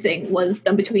everything was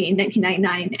done between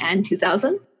 1999 and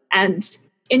 2000. And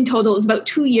in total, it was about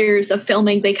 2 years of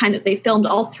filming. They filmed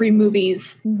all three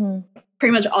movies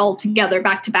pretty much all together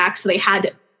back to back. So they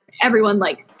had everyone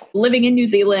living in New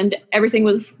Zealand. Everything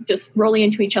was just rolling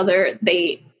into each other.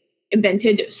 They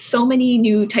invented so many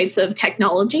new types of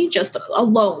technology just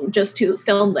to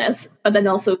film this. But then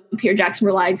also Peter Jackson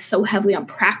relied so heavily on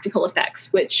practical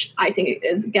effects, which I think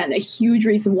is, again, a huge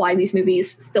reason why these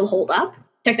movies still hold up.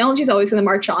 Technology is always going to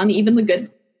march on. Even the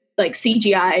good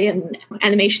CGI and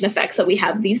animation effects that we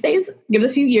have these days, give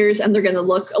it a few years and they're going to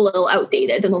look a little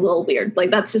outdated and a little weird.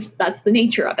 That's the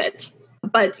nature of it.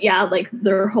 But yeah,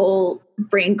 their whole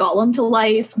bringing Gollum to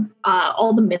life,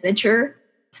 all the miniature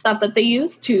stuff that they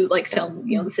use to film,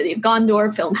 the city of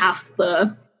Gondor, film half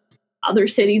the other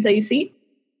cities that you see,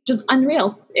 just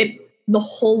unreal. The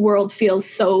whole world feels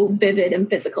so vivid and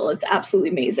physical. It's absolutely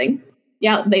amazing.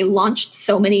 Yeah, they launched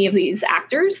so many of these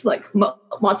actors,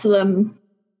 lots of them.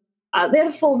 They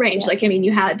have a full range.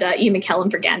 You had Ian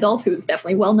McKellen for Gandalf, who's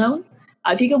definitely well known.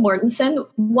 Viggo Mortensen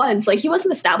was he was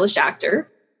an established actor.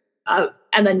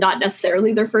 and then not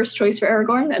necessarily their first choice for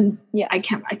Aragorn. And I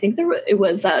think it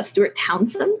was Stuart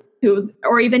Townsend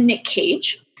or even Nick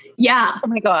Cage. Yeah. Oh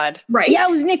my God. Right. Yeah,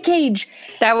 it was Nick Cage.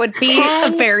 That would be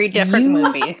a very different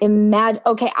movie. Imagine.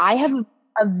 Okay, I have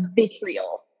a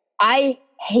vitriol. I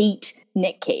hate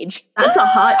Nick Cage. That's a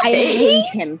hot take. I hate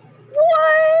him.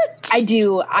 What? I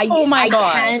do. Oh my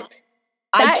God.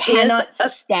 I cannot a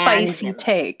stand spicy him.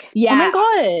 take. Yeah. Oh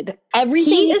my God.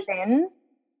 Everything he's in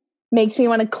makes me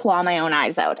want to claw my own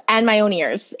eyes out and my own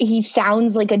ears. He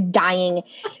sounds like a dying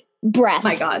breath. Oh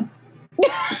my God.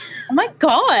 Oh my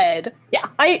God. Yeah.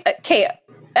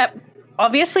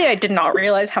 Obviously, I did not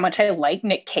realize how much I like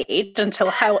Nick Cage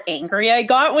until how angry I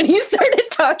got when he started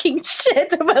talking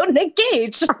shit about Nick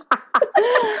Cage.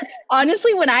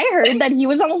 Honestly, when I heard that he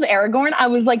was almost Aragorn, I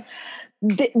was like,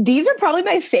 these are probably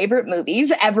my favorite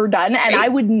movies ever done, and I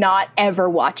would not ever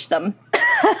watch them.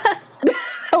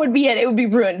 That would be it. It would be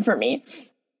ruined for me.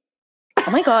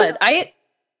 Oh my God.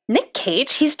 Nick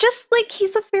Cage, he's just like,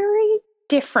 he's a very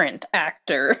different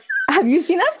actor. Have you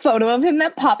seen that photo of him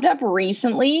that popped up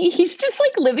recently? He's just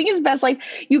like living his best life.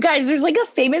 You guys, there's like a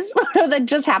famous photo that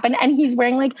just happened, and he's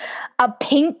wearing like a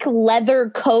pink leather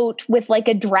coat with like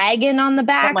a dragon on the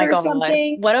back or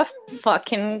something. What a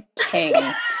fucking king.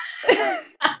 Yeah,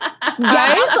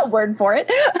 that's a word for it.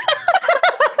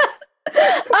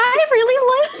 I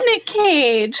really like Nick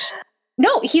Cage.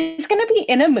 No, he's going to be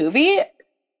in a movie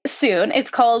soon. It's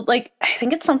called, like, I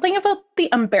think it's something about the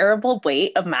unbearable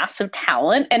weight of massive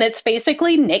talent, and it's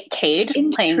basically Nick Cage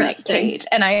playing Nick Cage,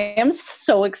 and I am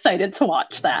so excited to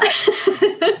watch that.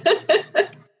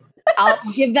 I'll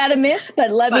give that a miss,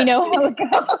 but let me know how it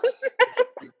goes.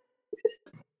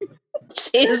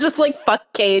 She's just like, fuck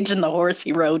Cage and the horse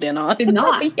he rode in on. Did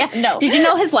not. Yeah, no. Did you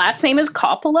know his last name is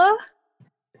Coppola?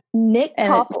 Nick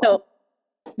Coppola.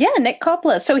 Nick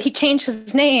Coppola. So he changed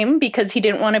his name because he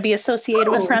didn't want to be associated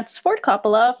with Francis Ford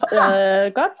Coppola,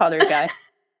 Godfather guy.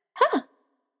 Huh.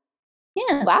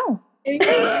 Yeah. Wow.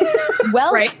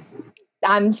 Well, right.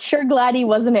 I'm sure glad he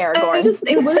wasn't Aragorn.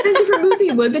 It would have been a different movie.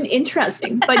 It would have been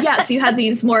interesting. But yeah, so you had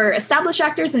these more established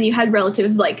actors and you had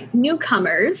relative like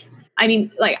newcomers. I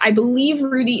mean, like, I believe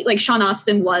Sean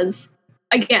Astin was,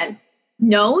 again,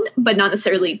 known, but not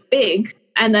necessarily big.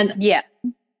 And then, yeah.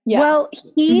 Well,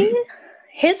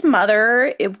 his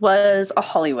mother, it was a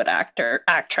Hollywood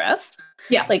actress.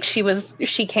 Yeah. Like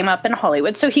she came up in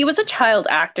Hollywood. So he was a child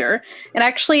actor. And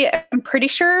actually, I'm pretty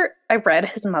sure I read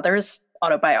his mother's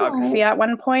autobiography at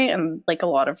one point, and like a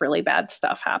lot of really bad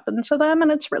stuff happened to them,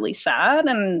 and it's really sad,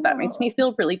 and that makes me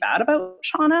feel really bad about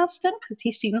Sean Astin because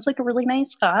he seems like a really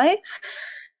nice guy.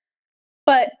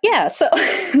 But yeah, so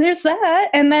there's that.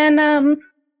 And then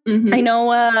I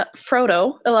know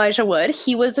Frodo, Elijah Wood,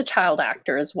 he was a child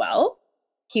actor as well.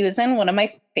 He was in one of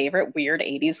my favorite weird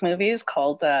 80s movies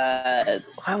called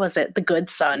what was it? The Good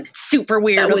Son. Super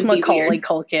weird with Macaulay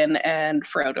Culkin and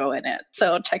Frodo in it.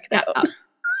 So check it out.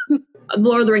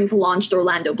 Lord of the Rings launched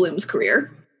Orlando Bloom's career.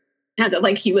 And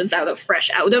like he was fresh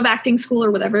out of acting school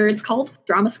or whatever it's called,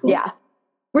 drama school. Yeah.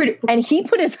 And he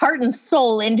put his heart and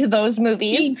soul into those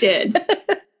movies. He did.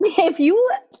 If you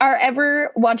are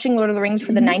ever watching Lord of the Rings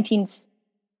for the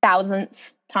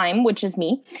 19,000th time, which is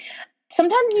me,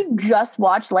 sometimes you just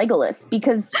watch Legolas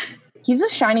because he's a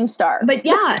shining star. But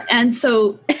yeah, and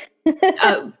so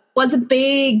was a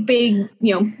big,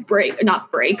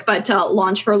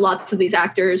 launch for lots of these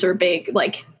actors, or big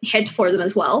like hit for them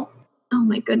as well. Oh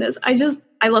my goodness. I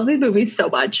love these movies so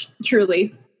much.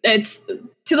 Truly. It's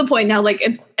to the point now, like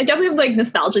I definitely have like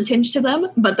nostalgia tinge to them,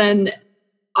 but then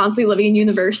honestly living in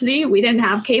university, we didn't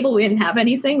have cable, we didn't have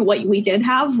anything. What we did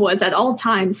have was at all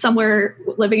times, somewhere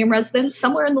living in residence,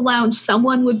 somewhere in the lounge,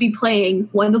 someone would be playing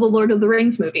one of the Lord of the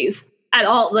Rings movies at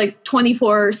all, like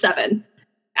 24/7.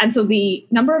 And so the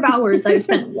number of hours I've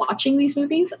spent watching these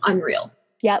movies, unreal.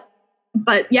 Yep.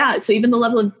 But yeah, so even the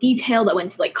level of detail that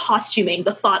went to like costuming,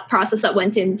 the thought process that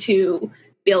went into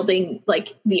building like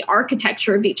the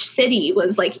architecture of each city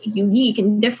was like unique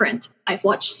and different. I've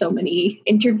watched so many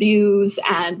interviews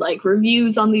and like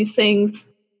reviews on these things.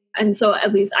 And so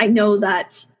at least I know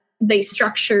that they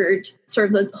structured sort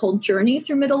of the whole journey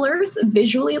through Middle Earth,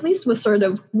 visually at least, was sort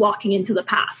of walking into the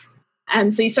past.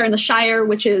 And so you start in the Shire,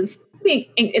 which is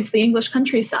it's the English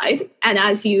countryside. And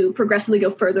as you progressively go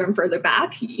further and further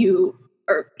back, you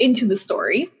are into the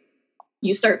story.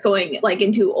 You start going like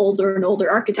into older and older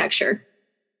architecture.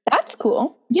 That's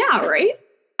cool. Yeah, right?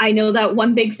 I know that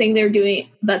one big thing they're doing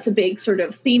that's a big sort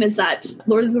of theme is that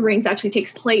Lord of the Rings actually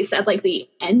takes place at like the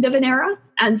end of an era.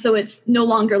 And so it's no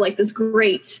longer like this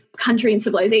great country and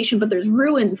civilization, but there's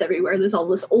ruins everywhere. There's all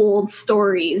this old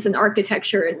stories and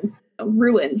architecture and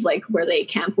ruins, like where they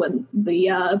camp when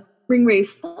the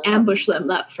Ringwraiths ambush them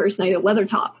that first night at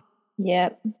Weathertop.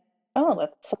 Yep. Oh,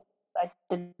 I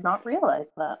did not realize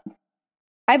that.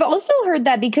 I've also heard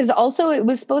that because also it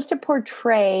was supposed to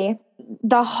portray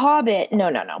the Hobbit. No.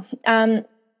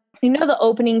 You know the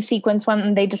opening sequence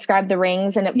when they describe the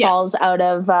rings and it falls out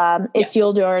of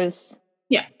Isildur's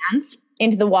hands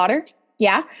into the water?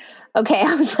 Yeah. Okay,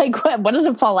 I was like, what does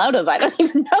it fall out of? I don't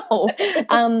even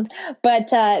know. But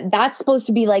that's supposed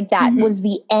to be like that was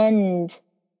the end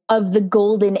of the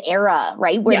golden era,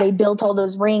 right? Where they built all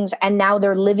those rings and now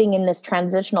they're living in this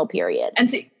transitional period. And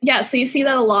so you see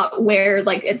that a lot where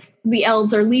like it's the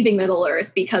elves are leaving Middle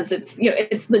Earth because it's, you know,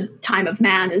 it's the time of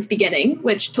man is beginning,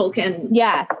 which Tolkien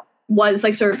was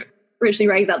like sort of originally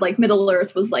writing that like Middle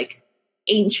Earth was like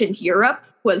ancient Europe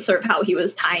was sort of how he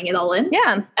was tying it all in.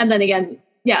 Yeah. And then again,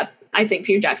 I think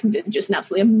Peter Jackson did just an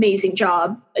absolutely amazing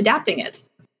job adapting it.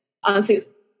 Honestly,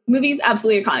 movies,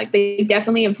 absolutely iconic. They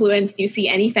definitely influenced, you see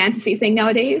any fantasy thing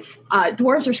nowadays.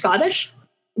 Dwarves are Scottish.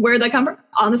 Where did that come from?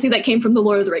 Honestly, that came from the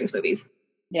Lord of the Rings movies.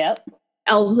 Yep.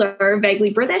 Elves are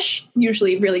vaguely British,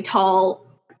 usually really tall,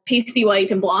 pasty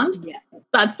white and blonde. Yeah.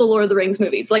 That's the Lord of the Rings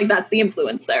movies. Like, that's the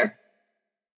influence there.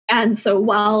 And so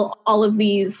while all of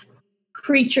these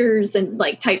creatures and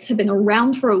like types have been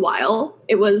around for a while,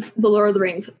 it was the Lord of the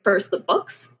Rings first, the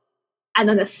books, and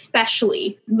then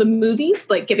especially the movies,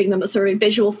 like giving them a sort of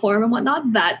visual form and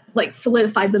whatnot, that like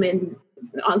solidified them in,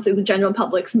 honestly, the general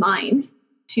public's mind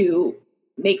to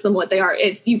make them what they are.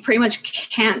 It's, you pretty much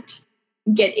can't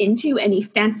get into any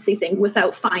fantasy thing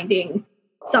without finding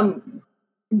some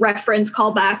reference,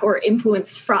 callback, or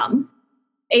influence from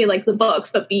A, like the books,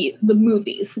 but B, the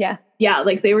movies. Yeah,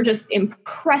 like they were just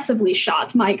impressively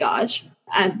shot, my gosh.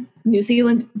 And New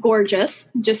Zealand, gorgeous,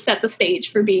 just set the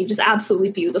stage for being just absolutely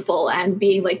beautiful and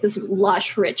being like this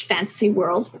lush, rich fantasy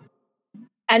world.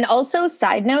 And also,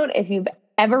 side note, if you've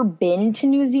ever been to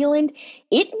New Zealand,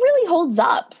 it really holds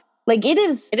up. Like it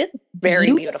is very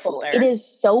beautiful there. It is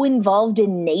so involved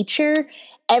in nature.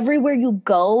 Everywhere you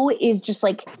go is just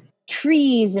like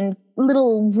trees and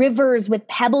little rivers with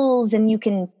pebbles, and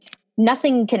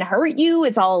nothing can hurt you.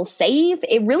 It's all safe.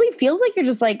 It really feels like you're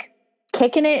just like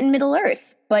kicking it in Middle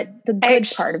Earth, but the good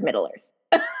part of Middle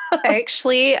Earth.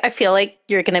 Actually, I feel like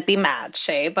you're going to be mad,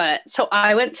 Shay, but so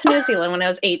I went to New Zealand when I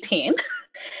was 18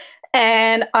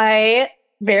 and I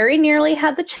very nearly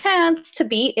had the chance to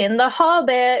be in the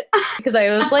Hobbit because I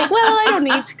was like, well, I don't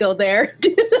need to go there to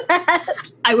do that.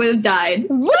 I would have died.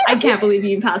 What? I can't believe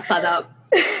you passed that up.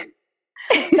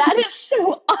 That is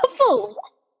so awful.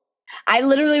 I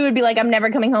literally would be like, I'm never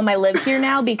coming home. I live here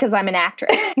now because I'm an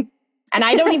actress. And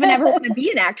I don't even ever want to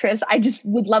be an actress. I just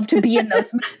would love to be in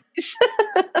those movies.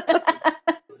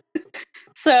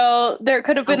 So there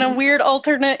could have been a weird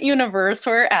alternate universe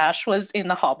where Ash was in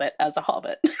The Hobbit as a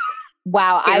Hobbit.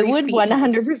 Wow, Very I would feasible.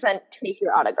 100% take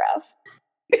your autograph.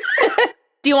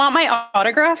 Do you want my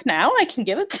autograph now? I can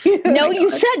give it to you. No, you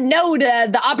said no to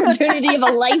the opportunity of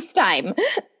a lifetime.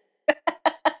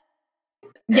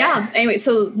 Yeah, anyway,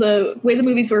 so the way the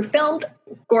movies were filmed,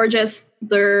 gorgeous.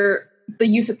 The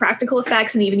use of practical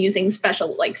effects and even using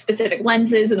special, like, specific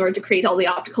lenses in order to create all the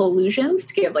optical illusions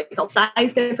to give, like, all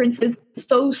size differences.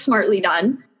 So smartly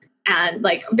done and,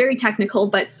 like, very technical,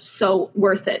 but so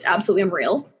worth it. Absolutely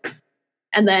unreal.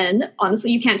 And then,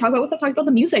 honestly, you can't talk about without talking about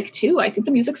the music, too. I think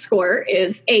the music score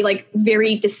is,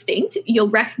 very distinct. You'll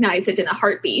recognize it in a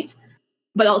heartbeat.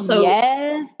 But also...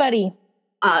 Yes, buddy.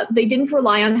 They didn't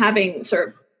rely on having sort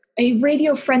of a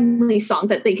radio-friendly song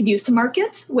that they could use to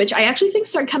market, which I actually think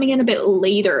started coming in a bit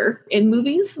later in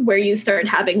movies, where you start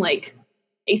having, like,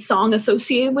 a song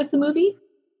associated with the movie.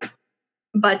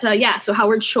 But, so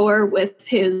Howard Shore with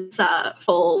his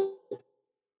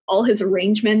all his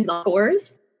arrangements and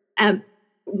scores.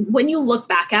 When you look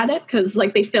back at it, because,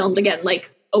 like, they filmed, again,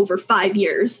 like, over 5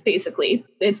 years, basically.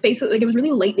 It's basically, like, it was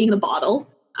really lightning in a bottle,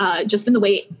 just in the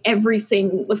way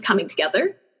everything was coming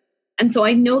together. And so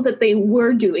I know that they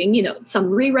were doing,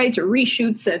 some rewrites or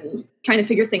reshoots and trying to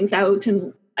figure things out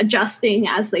and adjusting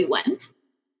as they went,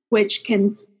 which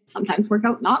can sometimes work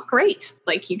out not great.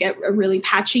 Like, you get a really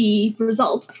patchy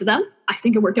result. For them, I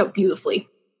think it worked out beautifully.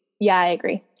 Yeah, I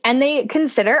agree. And they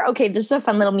consider, okay, this is a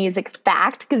fun little music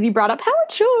fact because you brought up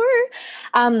Howard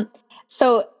Shore.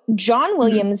 So John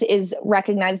Williams is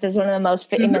recognized as one of the most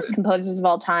famous composers of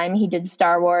all time. He did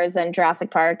Star Wars and Jurassic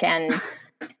Park and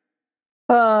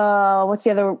what's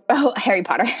the other? Oh, Harry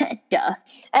Potter. Duh.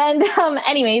 And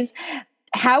anyways,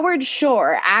 Howard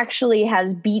Shore actually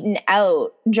has beaten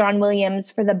out John Williams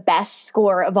for the best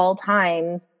score of all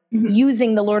time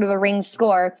using the Lord of the Rings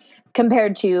score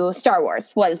compared to Star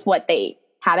Wars was what they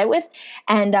had it with.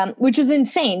 And which is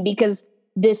insane because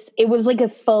it was like a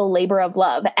full labor of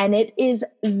love, and it is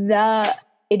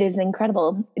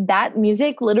incredible. That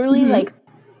music literally like,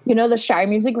 you know, the Shire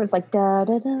music where it's like da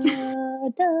da da da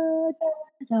da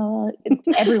da.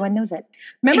 Everyone knows it.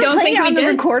 Remember playing it on the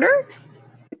recorder?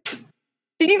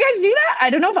 Did you guys do that? I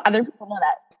don't know if other people know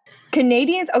that.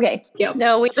 Canadians? Okay. Yep.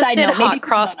 No, we just did hot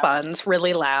cross buns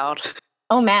really loud.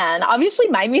 Oh man, obviously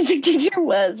my music teacher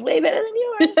was way better than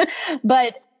yours.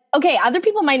 But okay, other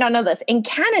people might not know this. In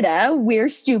Canada, we're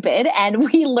stupid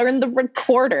and we learned the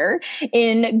recorder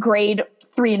in grade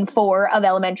 3 and 4 of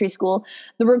elementary school.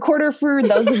 The recorder, for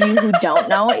those of you who don't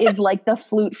know, is like the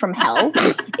flute from hell.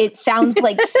 It sounds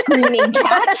like screaming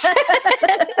cats.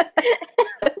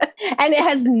 And it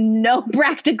has no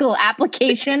practical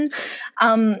application,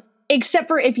 except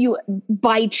for if you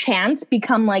by chance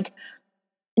become like,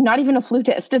 not even a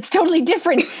flutist. It's totally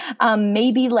different.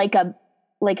 Maybe like a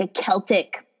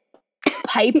Celtic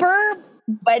piper,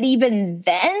 but even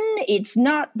then it's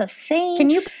not the same. Can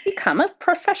you become a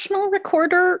professional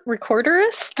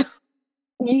recorderist?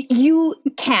 You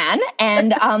can,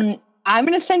 and I'm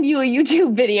going to send you a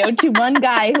YouTube video to one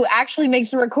guy who actually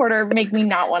makes the recorder make me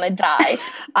not want to die.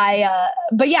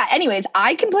 But yeah, anyways,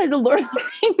 I can play the Lord of the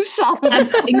Rings song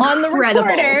on the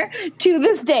recorder to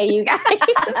this day, you guys.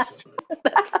 That's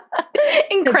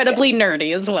incredibly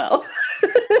nerdy as well.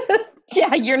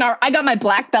 Yeah, you're not. I got my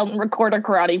black belt in recorder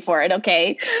karate for it,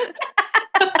 okay?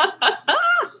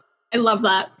 I love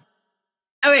that.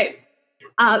 Okay.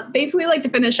 Basically, like, to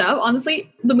finish up, honestly,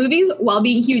 the movies, while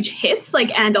being huge hits,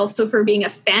 like, and also for being a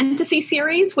fantasy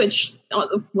series, which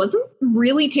wasn't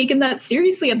really taken that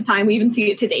seriously at the time. We even see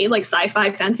it today, like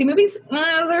sci-fi fantasy movies.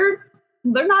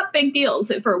 They're not big deals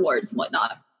for awards and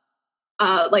whatnot.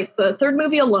 Like the third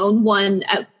movie alone won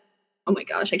at, oh my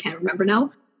gosh, I can't remember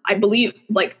now. I believe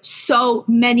like so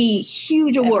many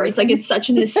huge awards. Like, it's such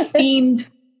an esteemed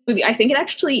movie. I think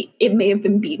it may have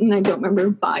been beaten. I don't remember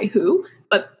by who,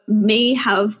 but may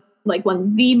have like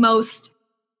won the most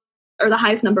or the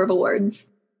highest number of awards.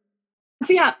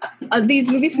 So yeah, these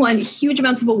movies won huge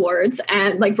amounts of awards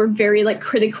and like were very like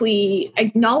critically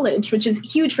acknowledged, which is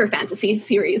huge for a fantasy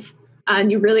series.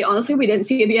 And honestly, we didn't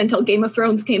see it until Game of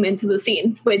Thrones came into the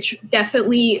scene, which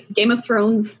definitely Game of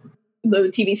Thrones, the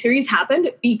TV series, happened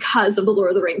because of the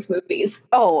Lord of the Rings movies.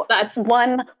 Oh, that's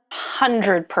 100%.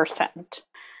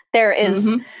 There is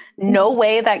no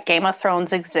way that Game of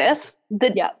Thrones exists.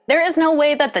 There is no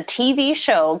way that the TV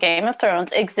show Game of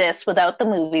Thrones exists without the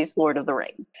movies Lord of the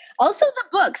Rings. Also the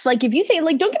books. Like, if you think,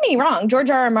 like, don't get me wrong, George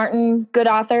R.R. Martin, good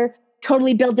author,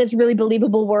 totally built this really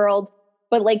believable world.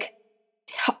 But like,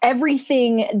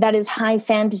 everything that is high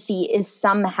fantasy is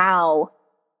somehow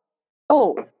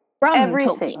from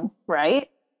everything, Tolkien. Right?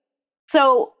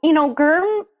 So,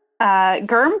 Gurm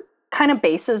kind of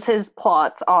bases his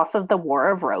plots off of the War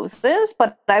of Roses,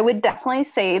 but I would definitely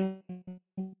say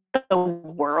the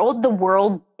world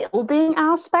building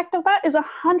aspect of that is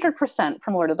 100%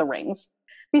 from Lord of the Rings,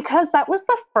 because that was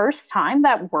the first time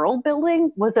that world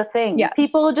building was a thing. Yeah.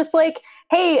 People just like,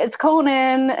 hey, it's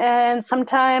Conan, and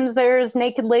sometimes there's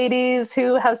naked ladies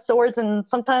who have swords, and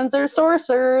sometimes there's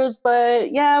sorcerers,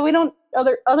 but yeah,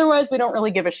 otherwise we don't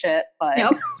really give a shit. But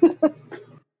Yep.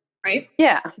 Right?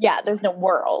 Yeah. Yeah, there's no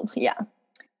world. Yeah.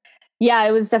 Yeah,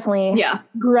 it was definitely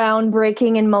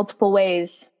groundbreaking in multiple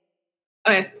ways.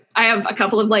 Okay. I have a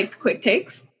couple of like quick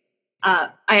takes.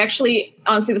 Honestly,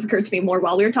 this occurred to me more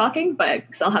while we were talking, but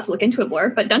because I'll have to look into it more.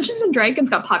 But Dungeons and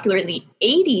Dragons got popular in the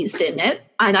 80s, didn't it?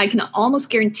 And I can almost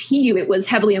guarantee you it was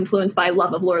heavily influenced by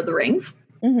love of Lord of the Rings.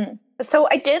 Mm-hmm. So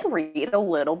I did read a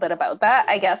little bit about that.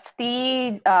 I guess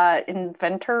the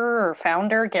inventor or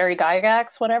founder, Gary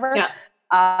Gygax, whatever,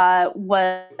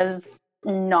 was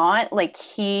not, like,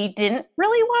 he didn't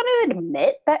really want to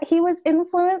admit that he was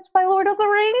influenced by Lord of the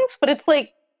Rings, but it's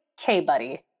like, okay,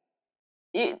 buddy.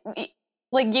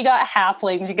 Like, you got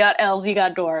halflings, you got elves, you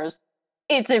got dwarves.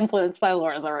 It's influenced by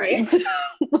Lord of the Rings.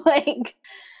 Like,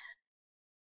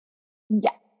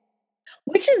 yeah.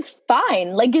 Which is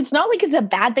fine. Like, it's not like it's a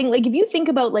bad thing. Like, if you think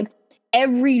about, like,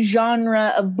 every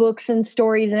genre of books and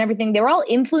stories and everything, they're all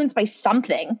influenced by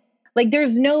something. Like, there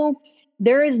is no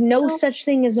such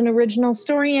thing as an original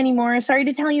story anymore. Sorry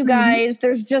to tell you guys.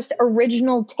 There's just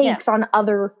original takes on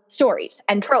other stories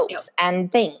and tropes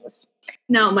and things.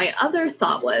 Now, my other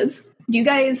thought was,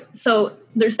 so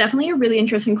there's definitely a really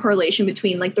interesting correlation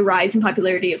between like the rise in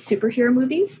popularity of superhero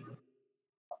movies.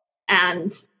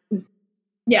 And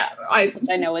I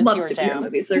know love superhero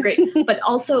movies. They're great. But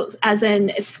also as an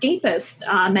escapist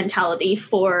mentality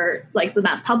for like the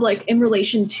mass public in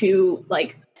relation to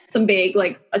like some big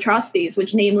like atrocities,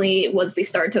 which namely was the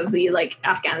start of the like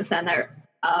Afghanistan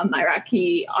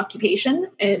Iraqi occupation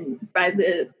by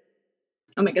the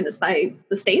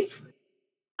States.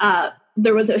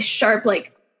 There was a sharp,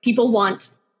 like, people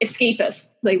want escapists.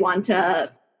 They want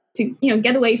to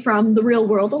get away from the real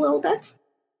world a little bit.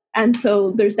 And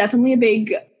so there's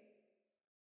definitely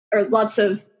lots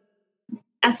of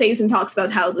essays and talks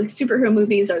about how the superhero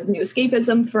movies are the new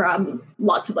escapism from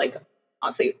lots of, like,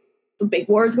 honestly, the big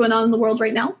wars going on in the world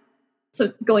right now.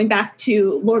 So going back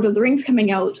to Lord of the Rings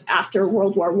coming out after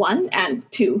World War I and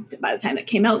II, by the time it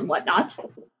came out and whatnot.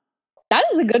 That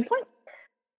is a good point.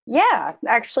 Yeah,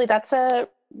 actually, that's a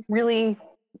really,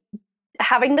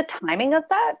 having the timing of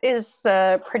that is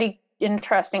pretty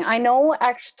interesting. I know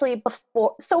actually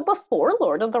before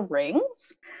Lord of the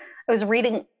Rings, I was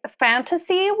reading,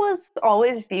 fantasy was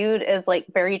always viewed as, like,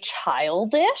 very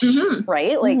childish,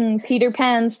 right? Like Peter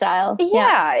Pan style.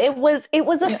 Yeah, it was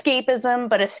escapism,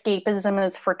 but escapism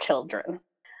is for children.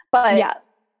 But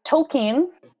Tolkien,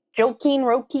 he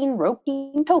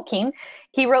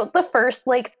wrote the first,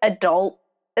 like, adult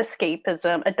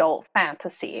escapism, adult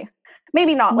fantasy.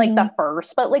 Maybe not like the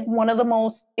first, but, like, one of the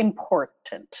most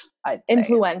important, I'd say.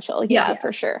 Influential,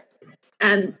 for sure.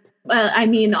 And I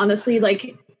mean, honestly,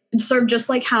 like, sort of just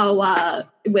like how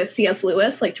with C.S.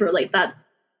 Lewis, like, to relate that,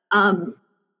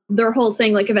 their whole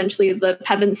thing, like, eventually the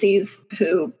Pevensies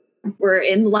who were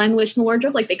in The Lion, the Witch, and the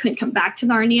Wardrobe, like, they couldn't come back to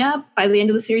Narnia by the end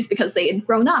of the series because they had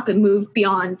grown up and moved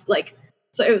beyond, like,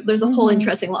 so there's a whole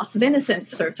interesting loss of innocence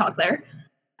sort of talk there.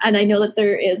 And I know that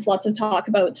there is lots of talk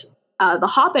about the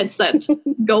Hobbits that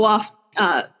go off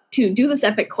to do this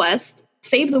epic quest,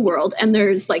 save the world, and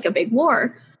there's, like, a big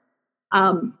war.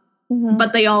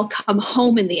 But they all come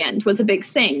home in the end was a big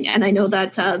thing. And I know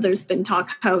that there's been talk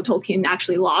how Tolkien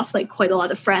actually lost, like, quite a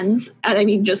lot of friends. And I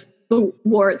mean, just the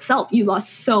war itself, you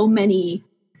lost so many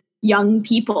young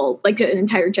people, like, an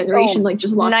entire generation,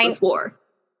 just lost this war.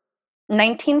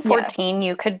 1914,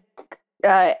 you could,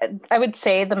 I would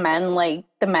say the men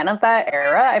of that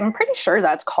era, I'm pretty sure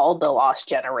that's called the lost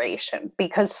generation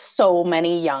because so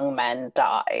many young men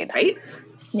died. Right?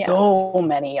 So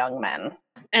many young men.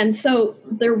 And so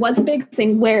there was a big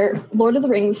thing where Lord of the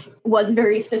Rings was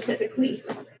very specifically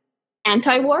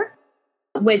anti-war,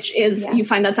 which is, you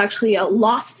find that's actually a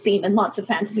lost theme in lots of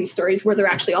fantasy stories where they're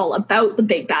actually all about the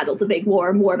big battle, the big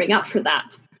war, warming up for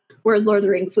that. Whereas Lord of the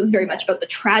Rings was very much about the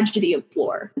tragedy of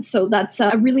war. So that's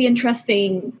a really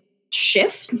interesting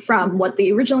shift from what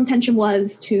the original intention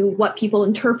was to what people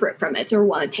interpret from it or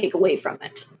want to take away from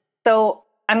it. So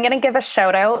I'm going to give a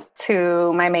shout out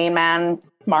to my main man,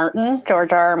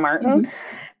 George R. Martin,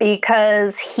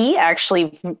 because he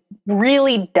actually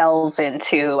really delves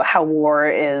into how war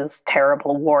is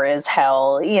terrible, war is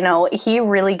hell. You know, he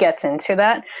really gets into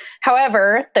that.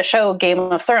 However, the show Game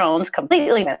of Thrones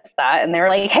completely missed that, and they're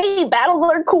like, hey, battles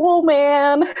are cool,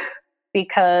 man.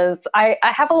 Because I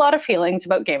have a lot of feelings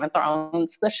about Game of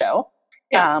Thrones, the show.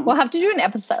 Yeah, we'll have to do an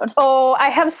episode. Oh,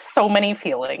 I have so many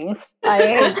feelings.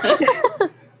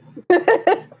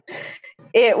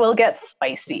 It will get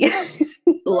spicy.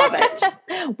 Love it.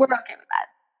 We're okay with that.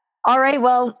 All right,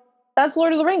 well, that's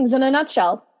Lord of the Rings in a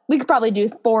nutshell. We could probably do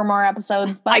 4 more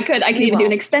episodes. But I could even do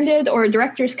an extended or a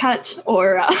director's cut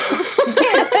or...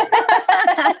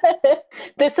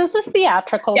 This is the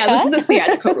theatrical cut. Yeah, this is the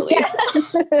theatrical release.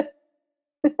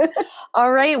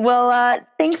 All right. Well,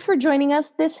 thanks for joining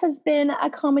us. This has been a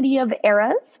comedy of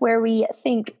eras where we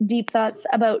think deep thoughts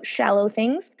about shallow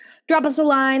things. Drop us a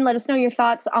line. Let us know your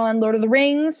thoughts on Lord of the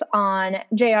Rings, on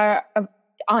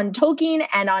on Tolkien,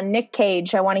 and on Nick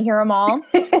Cage. I want to hear them all.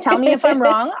 Tell me if I'm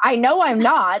wrong. I know I'm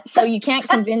not, so you can't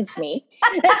convince me.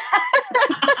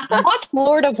 Watch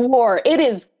Lord of War. It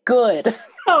is good.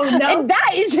 Oh, no. And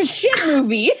that is a shit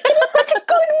movie. It is such a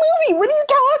good movie. What are you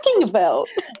talking about?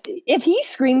 If he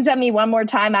screams at me one more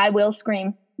time, I will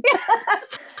scream.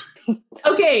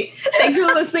 Okay. Thanks for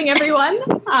listening, everyone.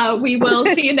 We will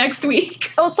see you next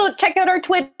week. Also, check out our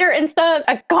Twitter, Insta,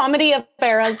 a comedy of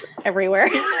eras everywhere.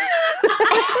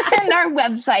 And our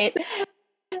website.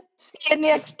 See you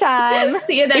next time.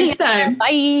 See you next time.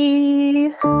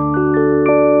 Bye.